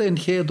é an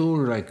chéadú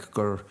raig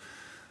gur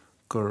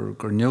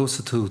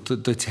neosa tú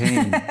do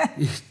tain,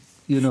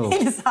 you know.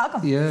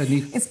 Yeah,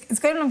 it's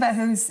good on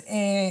bheithús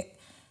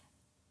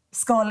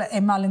scoil I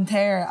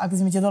Malintéir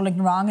agus mi dul na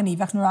ranganí,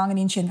 bheith na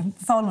ranganí sin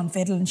fáil an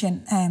fidal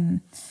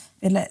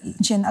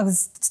sin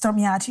agus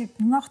stormiad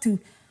nach tú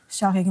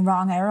seach ag an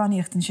rang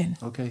aráníocht an sin.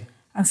 Okay.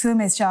 Agus sú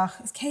méid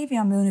seach, is cé bhí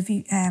an múna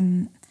bhí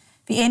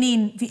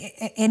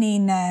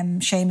inín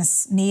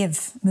sémas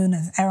níomh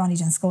múna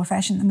arání an scóil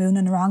freisin a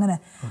múna na rangana.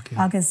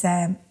 Agus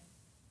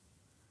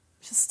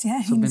just,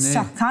 yeah,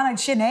 canag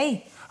sin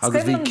é.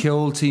 Agus bhí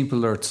ceol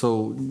timpealart,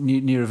 so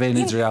ní a bhéin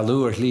idir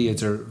ealúir lí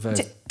idir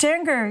bheith.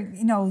 Déirngur,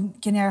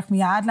 gnéirech mi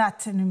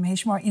adlaat and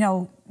méis mór,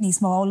 níos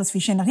mólas bhí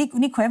sin,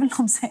 ní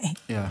cuihann sé.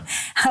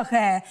 Ach,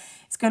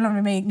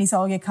 scuilm mé níos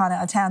áige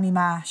canna a tell mi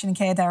má sin an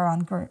céad ar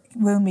an gur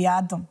bhún mi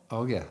addom.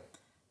 Oh, yeah.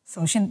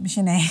 So sin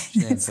é.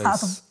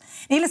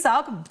 Nílas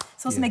agam.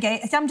 So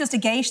I'm just a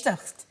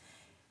géistecht.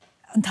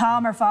 An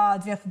tám ar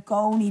fád, bhíoch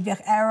gcónaí,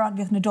 bhíoch aran,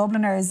 bhíoch na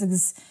Dubliners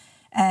agus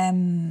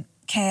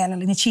Ceoil,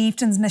 na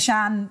Chieftains, na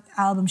Sean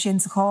album sin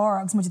sa chóir,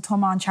 agus muid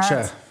Tomán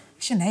Charles.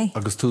 Sin é.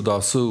 Agus tú dá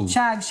sú.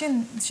 Seag,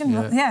 sin,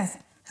 yes.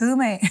 Who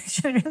mé,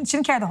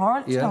 sin ceir de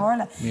hórla.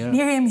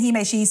 Níor hí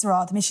mé síos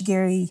rád, mis sé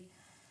géirí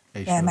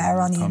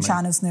arání an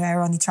seanús nó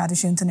arání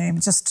tradiisiúnta nó,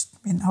 just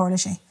in hórla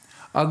sé.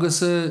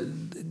 Agus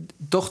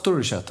dochtúir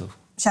is tú?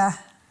 Se.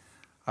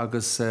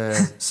 Agus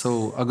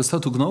tá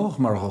tú gnóch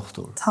mar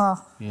hochtúir?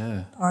 Tá.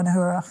 Ar na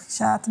huarach.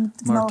 Se.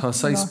 Mar tá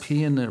 6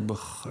 píon ar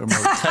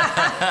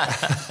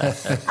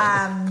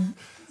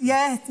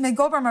mé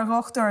gobar mar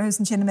hochtúir hús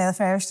an sin mé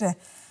ferste.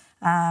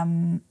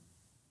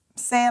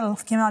 Sail,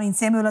 cíimeáín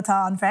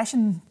simúlatá an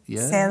freisin.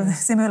 Sail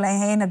simúla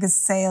héin agus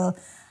sail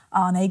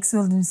an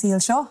éagsúil den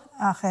síl seo.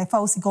 Ach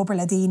fós I gobar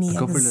le daoine.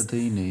 Gobar le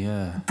daoine,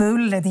 yeah.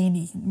 Búil le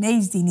daoine.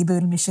 Méid daoine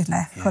búil miisiid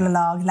le chula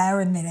lag,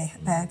 leireann mé le.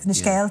 Na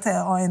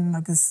scéalta áim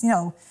agus,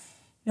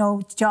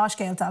 Josh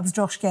Gaeltachta agus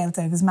Josh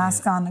Gaeltachta agus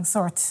meascán agus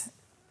sort.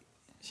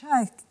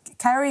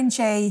 Cairinn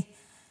sé,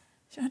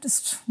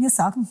 just níos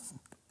sagam.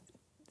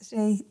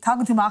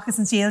 Tagan tú machchas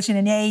an síl sin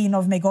in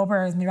mé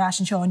gobar mé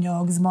rásin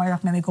seoineo agus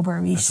maireach mé gobar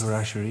a rís.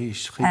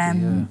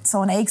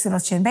 So an éagsúil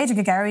sin, beidir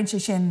go gairinn sé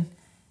sin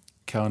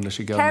Ceann leis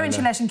Ceann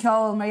sé leis an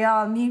ceol,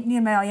 mar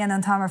ní mé a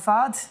dhéanaan tamar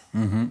fad.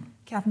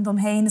 Ceapan dom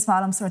héin is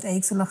málam sort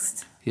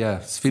éagsúlacht. Yeah,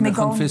 bhí me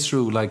chun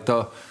fisrú,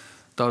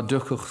 dá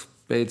duchach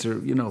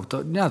beidir,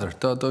 neadar,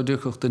 dá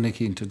duchach den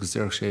nicínta agus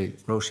deir sé,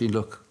 Róisín,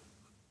 look,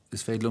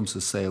 is féadlumm sa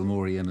sail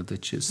mór dhéanana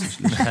ditches.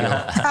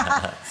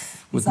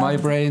 With my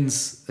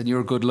brains and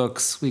your good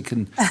looks, we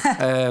can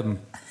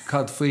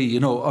cad faoi,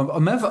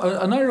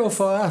 an air ó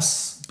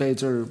fás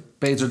beidir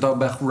dá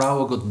bheith rá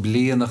agat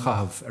blian a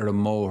chahabh ar a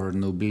mór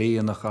nó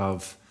blian a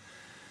chahabh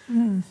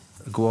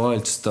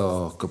gháilt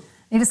dá go...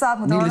 Nílas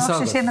agam,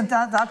 sé sin an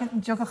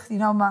dúchach,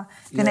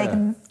 gan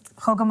éigen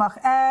chugamach.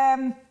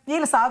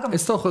 Nílas agam.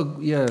 Is toch,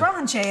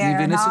 Brahan sé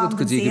ar an am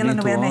den síl an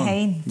bhfuil mé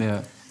héin.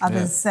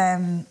 Agus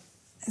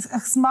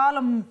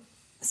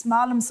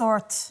smálam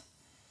sort...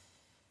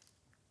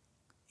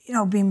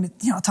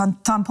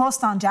 Tá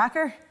post an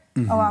Jacker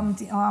ó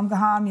am go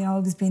ham,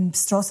 agus bín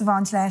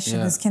strosavant leis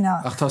agus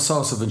cinna... Ach tá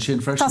sásamh an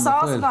sin freisin? Tá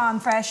sásamh an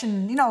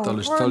freisin,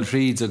 Tal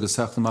tríd agus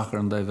seachtamachar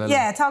an daibh eile?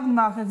 Yeah,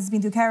 tágamach agus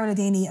bín tú ceir le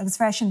daoine agus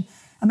freisin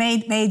a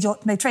méid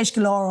treis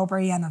go leir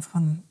obair dhéanamh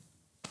chun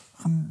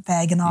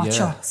bheith an áit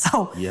seo.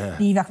 So,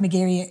 ní bheith mé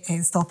géirí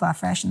stoppa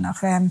freisin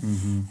nach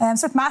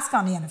sort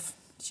meascán dhéanamh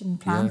sin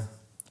plán.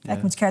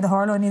 Ag muid ceir de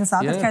hárló, nílas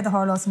agus ceir de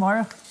hárló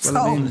mór.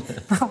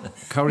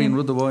 Cairinn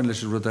rud amháin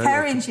leis rud eile.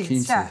 Cairinn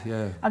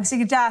siad, agus si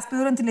go deas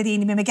búlann tú le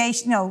daoine, mé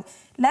géis,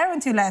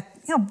 leireann tú le,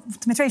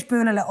 mé treis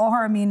búla le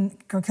áthar mín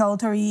gur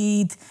ceoltóirí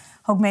iad,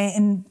 thug mé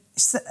an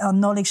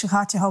nólaigh se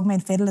chatte, thug mé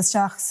an fidal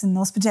isteach san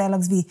ospidéal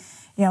agus bhí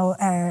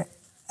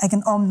ag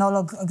an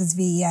nólag agus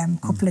bhí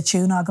cúpla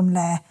túna agam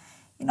le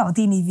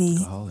daoine bhí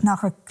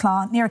nach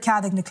chlán, níor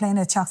ceadag na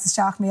cléine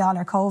teachtasteach mé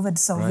ar COVID,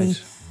 so bhí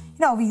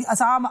vi as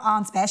am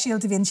an special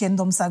to vin sin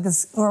dums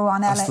agus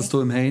urwan elle. Hast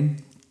du im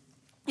hain?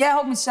 Ja,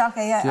 hoop me shock,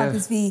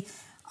 agus vi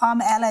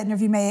am elle ner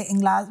vi me in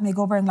me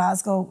gober in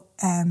Glasgow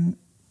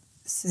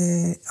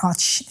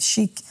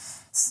chic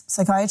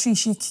psychiatry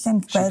chic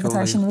ken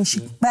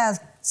well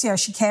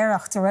she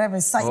careacht or whatever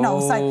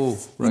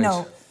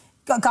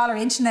galar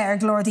inchner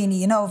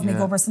glordini me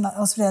gober san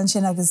hospital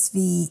sin agus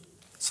vi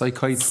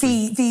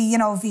psychiatry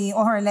vi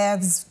or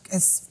legs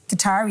is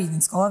guitar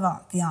in school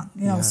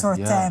beyond sort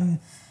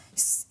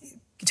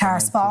guitar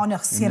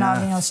spánach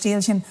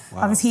stíl sin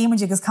agus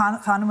híimeid agus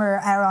canmar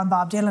ar an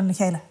Bob Dylan na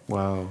chéile.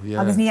 Wow, yeah.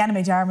 Agus ní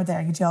enimid dearmad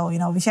ar go Joe,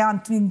 bhí sé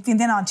bhín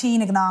den an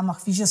tíine an amach,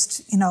 bhí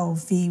just,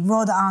 bhí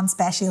rud an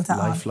specialta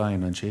an.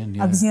 Lifeline an sin,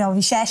 yeah. Agus,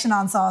 bhí sesin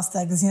an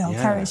sásta agus,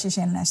 ceir sé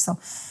sin leis. So,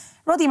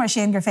 rudí mar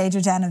sin gur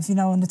féidir denmh,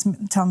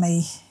 tá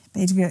mé,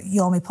 beidir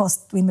mé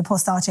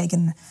post áte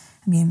an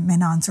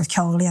mé an sort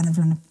ceolaí an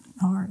bhfuil na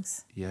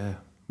hárags. Yeah.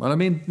 Well, I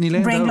mean, ní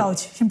léon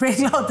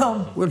Breakload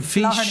dom. Well,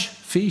 fish.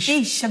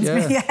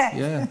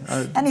 Yeah.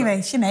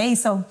 Anyway, sin é,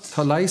 so...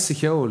 Tá leis a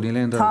cheol, ní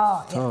léon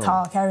Tá,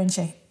 ceirinn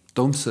sé.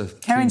 Domsa.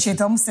 Ceirinn sé,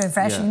 domsa,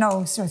 fresh,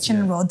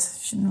 sin rud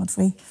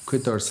faoi.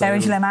 Cuidar sa.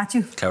 Ceirinn sé le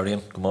Maitiú.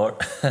 Ceirinn, go mór.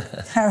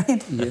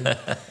 Ceirinn.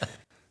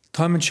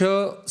 Tá man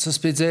seo sa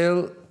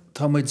spidéal,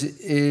 tá muid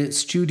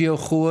studio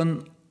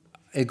Cuan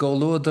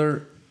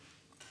chomhluadar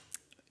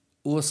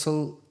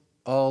uasal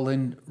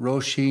Álinn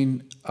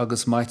Róisín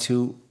agus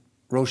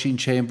Róisín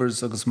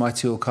Chambers agus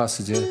Maitiú Ó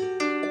Casaide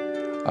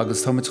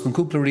agus táid chun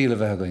cúpla riail a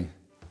bheith againn.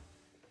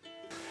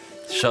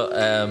 Seo,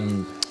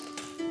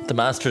 The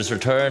Master's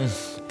Return,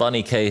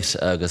 Bonnie Kate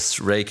agus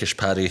Rakish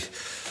Paddy,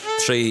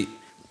 3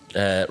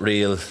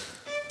 real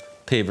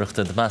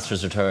pébreachta The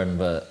Master's Return,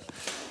 but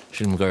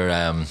sin gur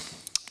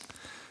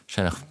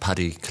sinach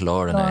Paddy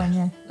Clár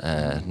nuair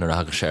a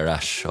hagadh sé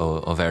rais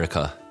ó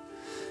Verica.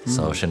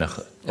 So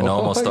sinach in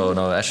almost ó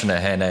nó eisina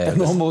héine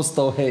In almost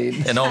ó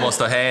héin. In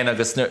almost ó héin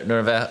agus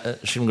nuair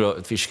bheith sin go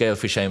bhí scéal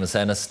fao Séamus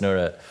Ennis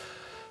nuair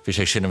bhí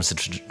sé sinam sa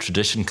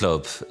Tradition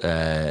Club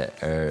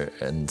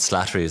an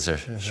Slattery's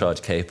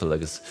Seáid Capel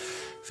agus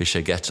bhí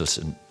sé getal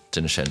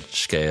duine sin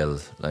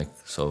scéal,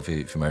 so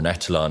bhí mar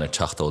netláin ag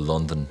teacht ó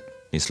London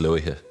níos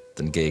luithe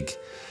den gig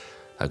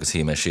agus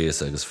hí mé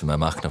sios agus bhí mé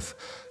macnamh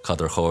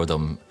cadar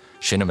chórdom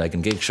sinam ag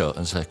an gig seo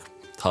an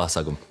tá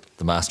agam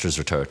The Master's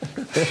Return.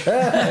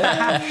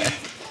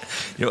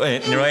 Ní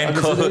raon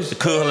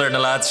cúil ar na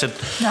lad sin.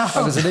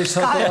 Agus in is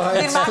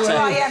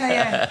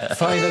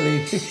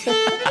finally.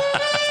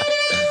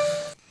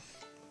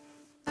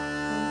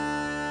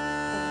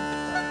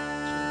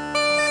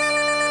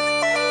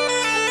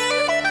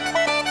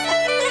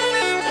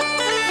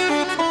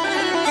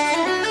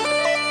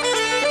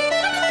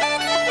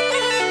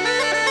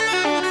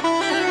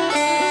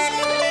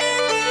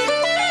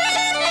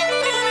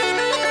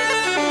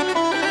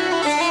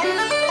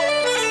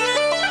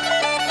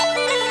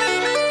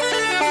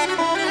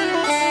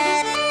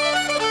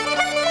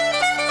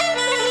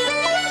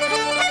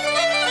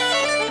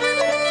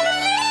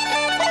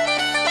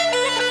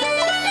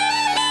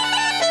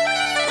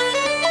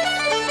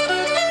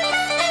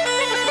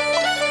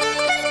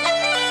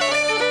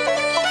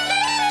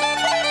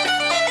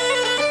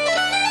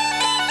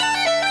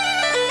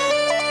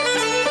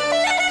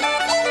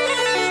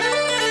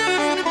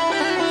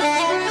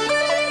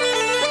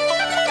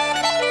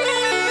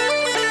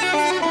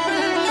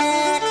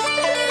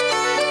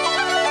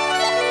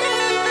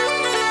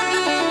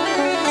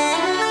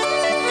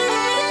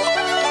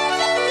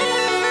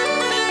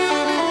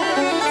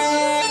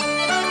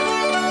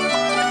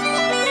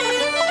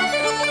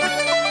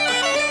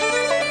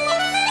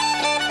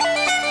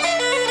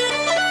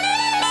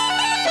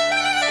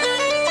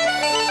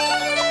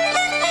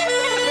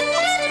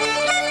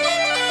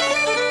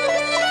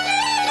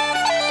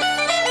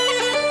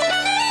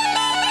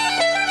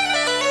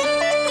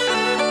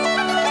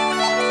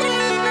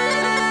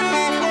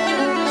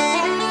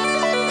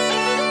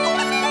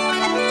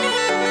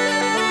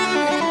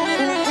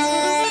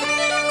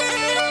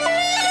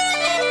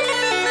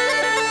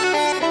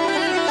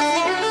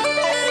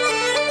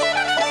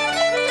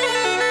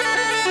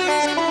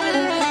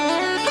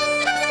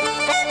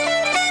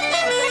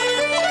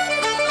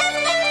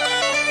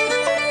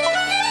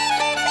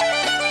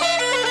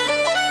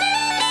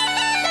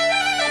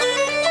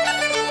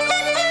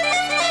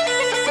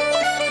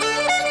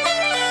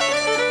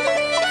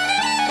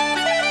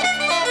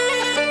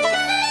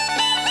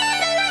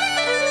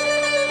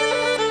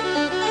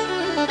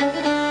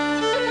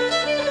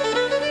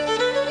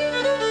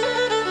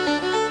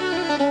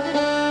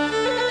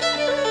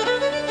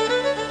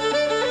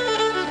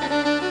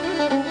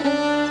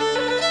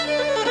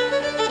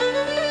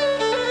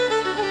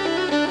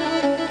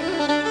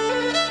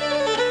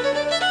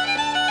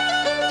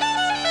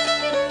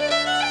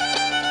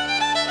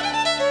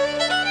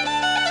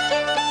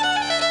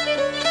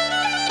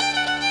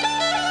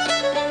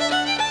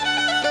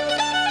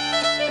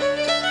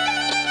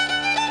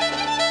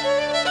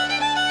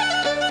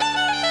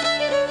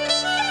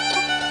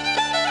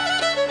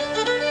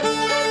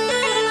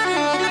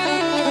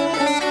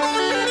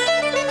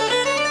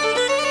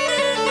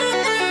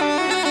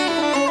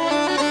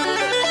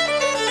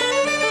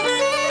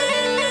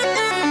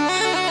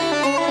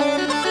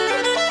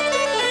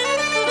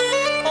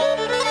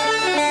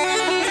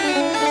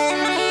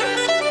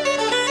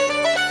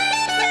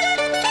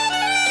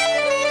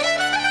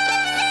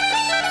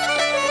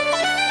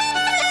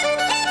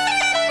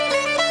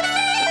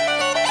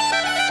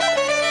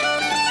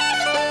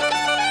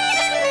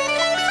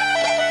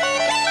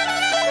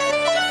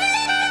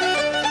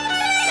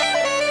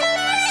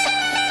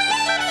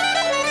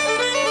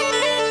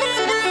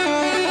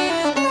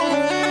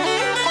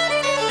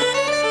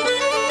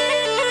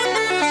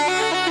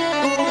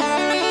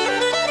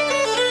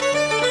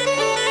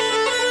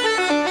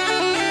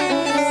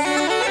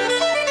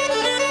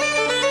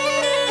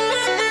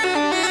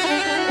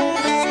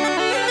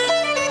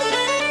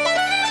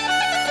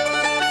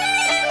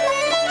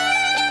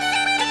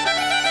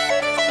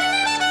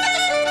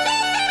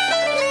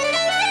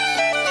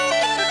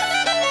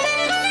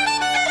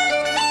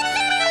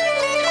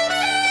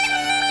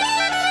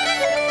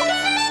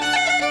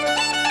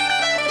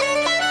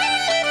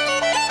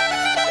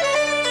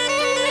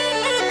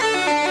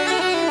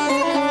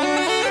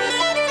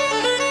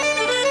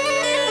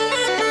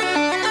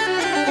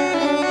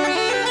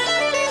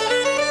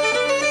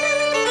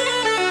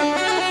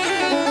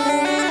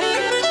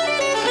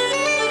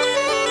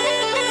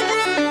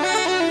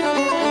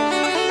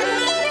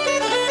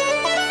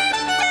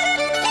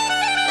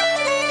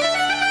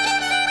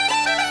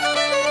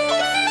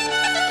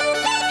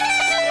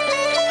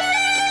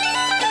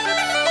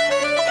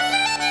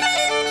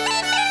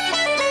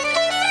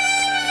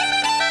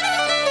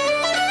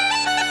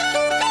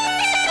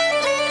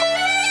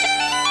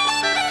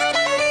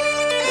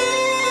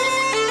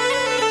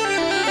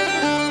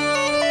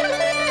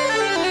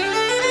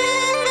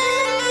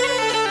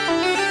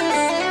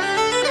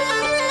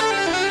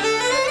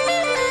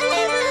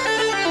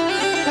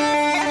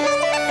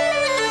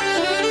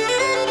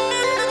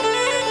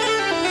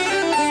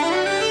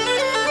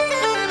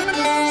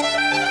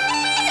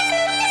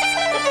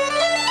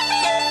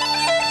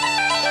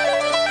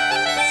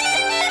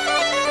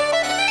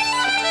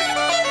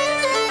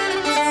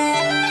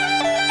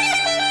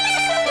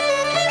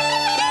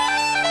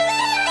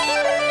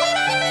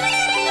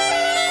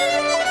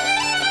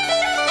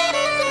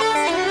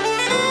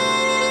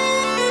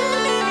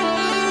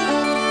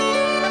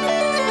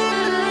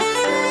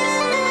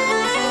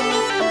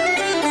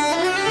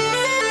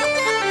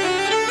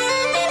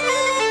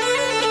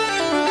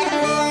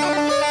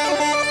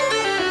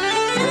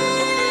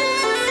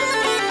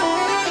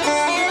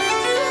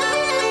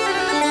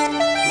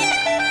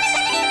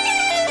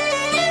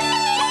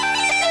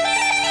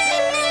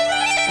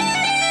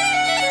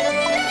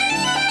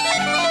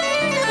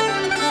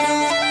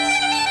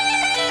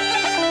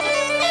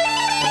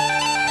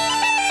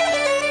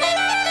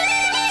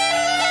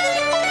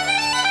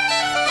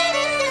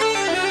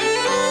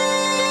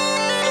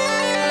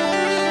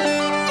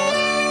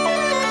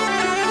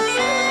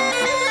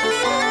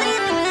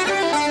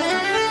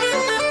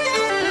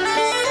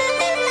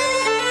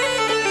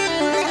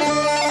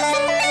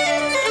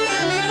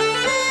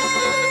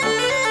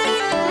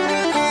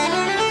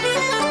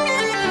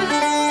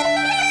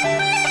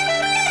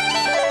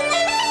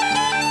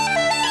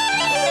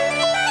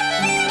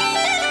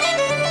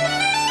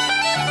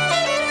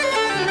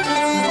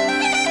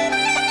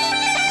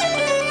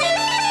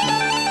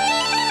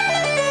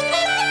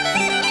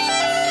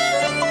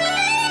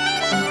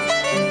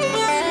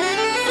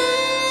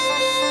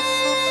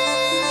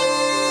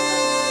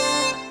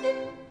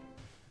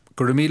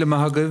 Gur míle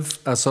maithagah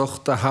as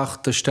 8 a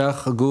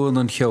gúin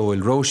an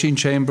Cheoil, Róisín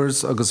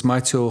Chambers agus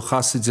Maitiú Ó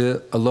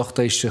Casaide a lucht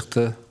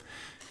éisteachta.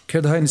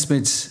 Céir hain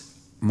smid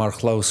mar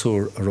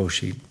chlásúr a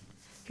Róisín?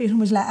 Céir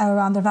muid le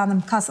an der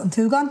bhanam cas an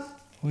túgan.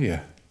 Oh yeah.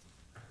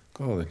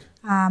 Gálig.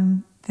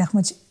 Bheith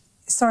muid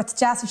sort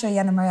jazz seo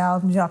dhéanam mar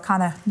ág muid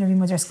canna na bhí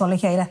muidir scola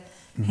chéile.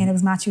 Héana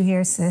agus Maitiú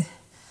hir sa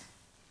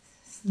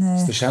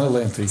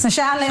Seanalaintí. Sa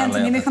seanalaintí,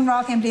 ní mé chun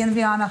rá céim bliana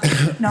bhí annach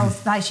nó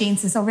bhaid sin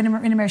so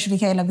rinne mar se bhí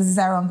chéile agus is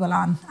ar an ghfuil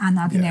an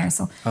agin air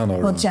so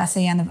bud jazz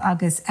é dhéanamh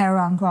agus ar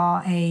an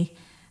grá é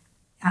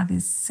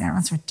agus ar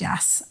an sort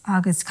jazz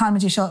agus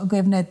cáimití seo a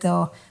gcuimhne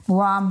do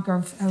mhám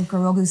gur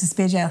agus a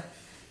spéideal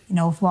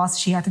bhás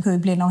sí ar a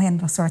cúig blian ó hin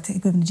ba sort a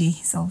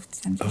gcuimnedí so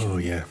oh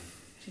yeah.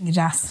 Sin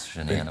jazz.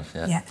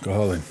 Go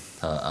hálinn.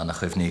 Tá anna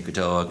chuimhní go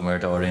dó mar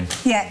dáirín.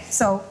 Yeah,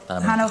 so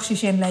hanach sí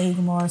sin le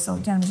go mór so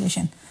deanamid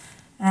sin.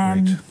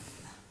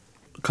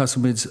 Cas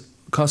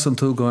an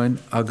túgáin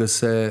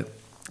agus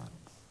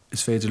is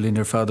féidir lín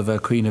ar fad a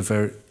bheith cuioine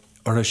bhar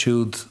ar a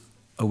siúd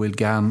a bhfuil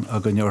gan a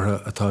go neortha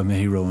atá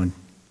mé híróin.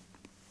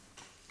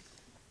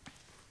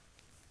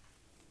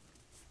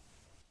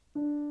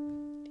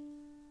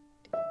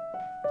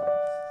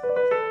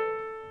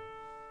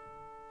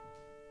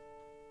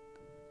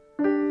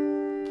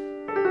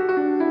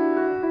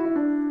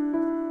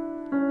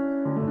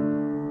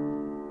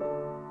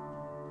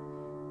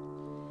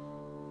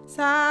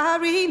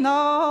 Sorry,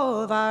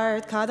 no,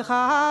 vart cad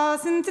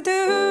chasan to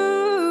do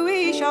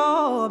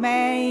seo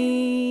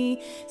mé.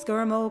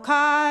 Sgurmo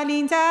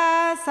calín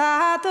de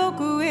sa do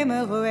guim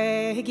a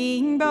rue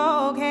gin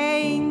bog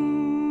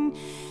hein.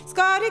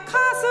 Sgari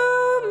casú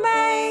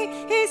mé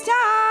is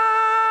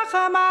deach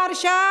a mar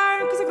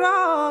shark is a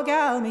grog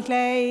el mi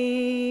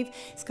cléif.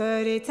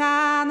 Sgari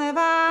tan a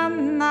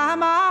van a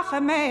mach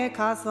a me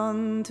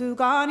casan tu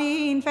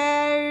ganin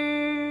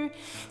fair.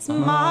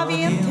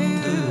 Smavian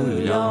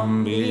tu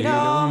lom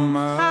bidom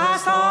a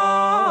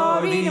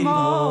sorry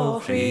mo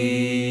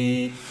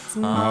free.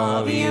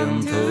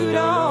 Smavian tu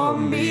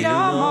lom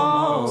bidom o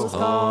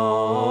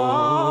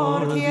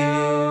scorpio.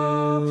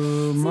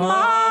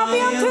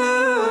 Smavian tu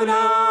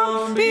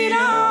lom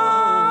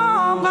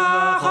bidom a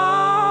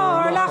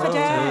hor la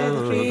jet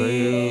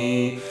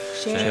free.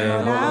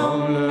 Share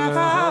down la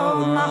faun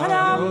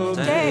mahram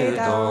te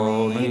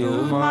down you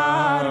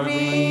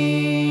marry.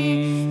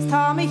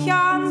 Tommy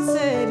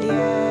Jansen.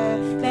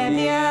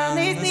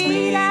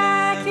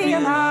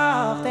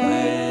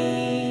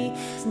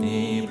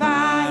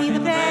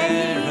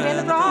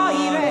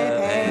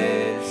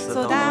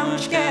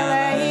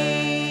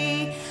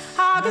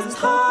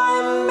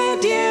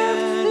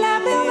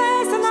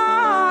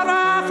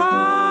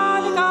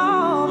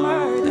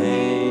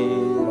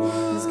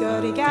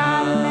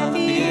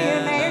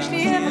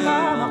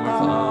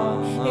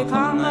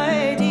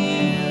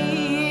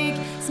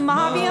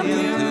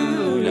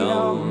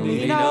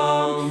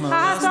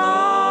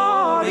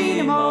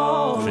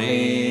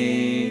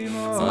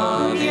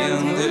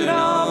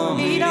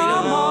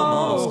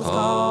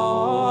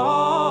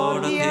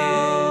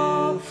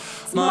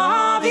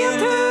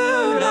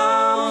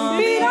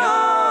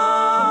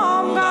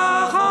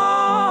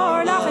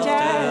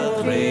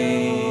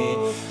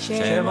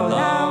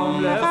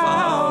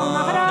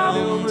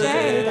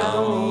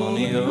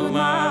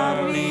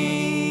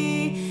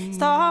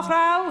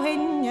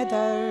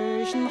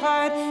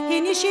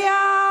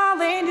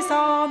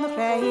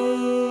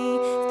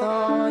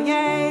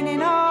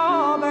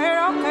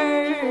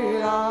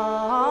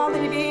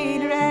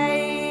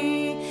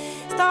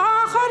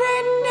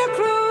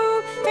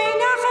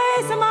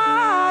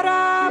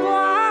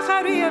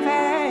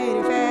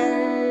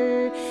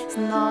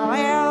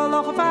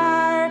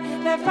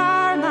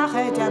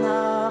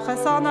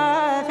 Sanna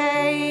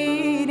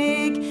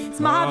feinig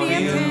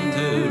smavian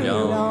tu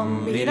lom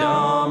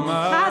bidom a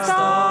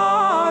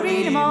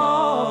sorry mo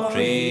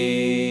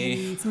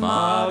free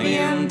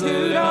smavian tu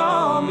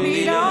lom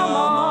bidom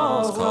o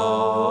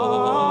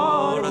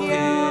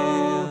scorpio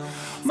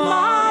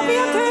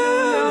smavian tu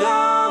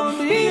lom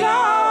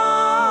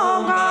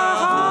bidom a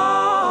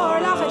hor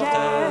la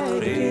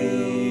fedri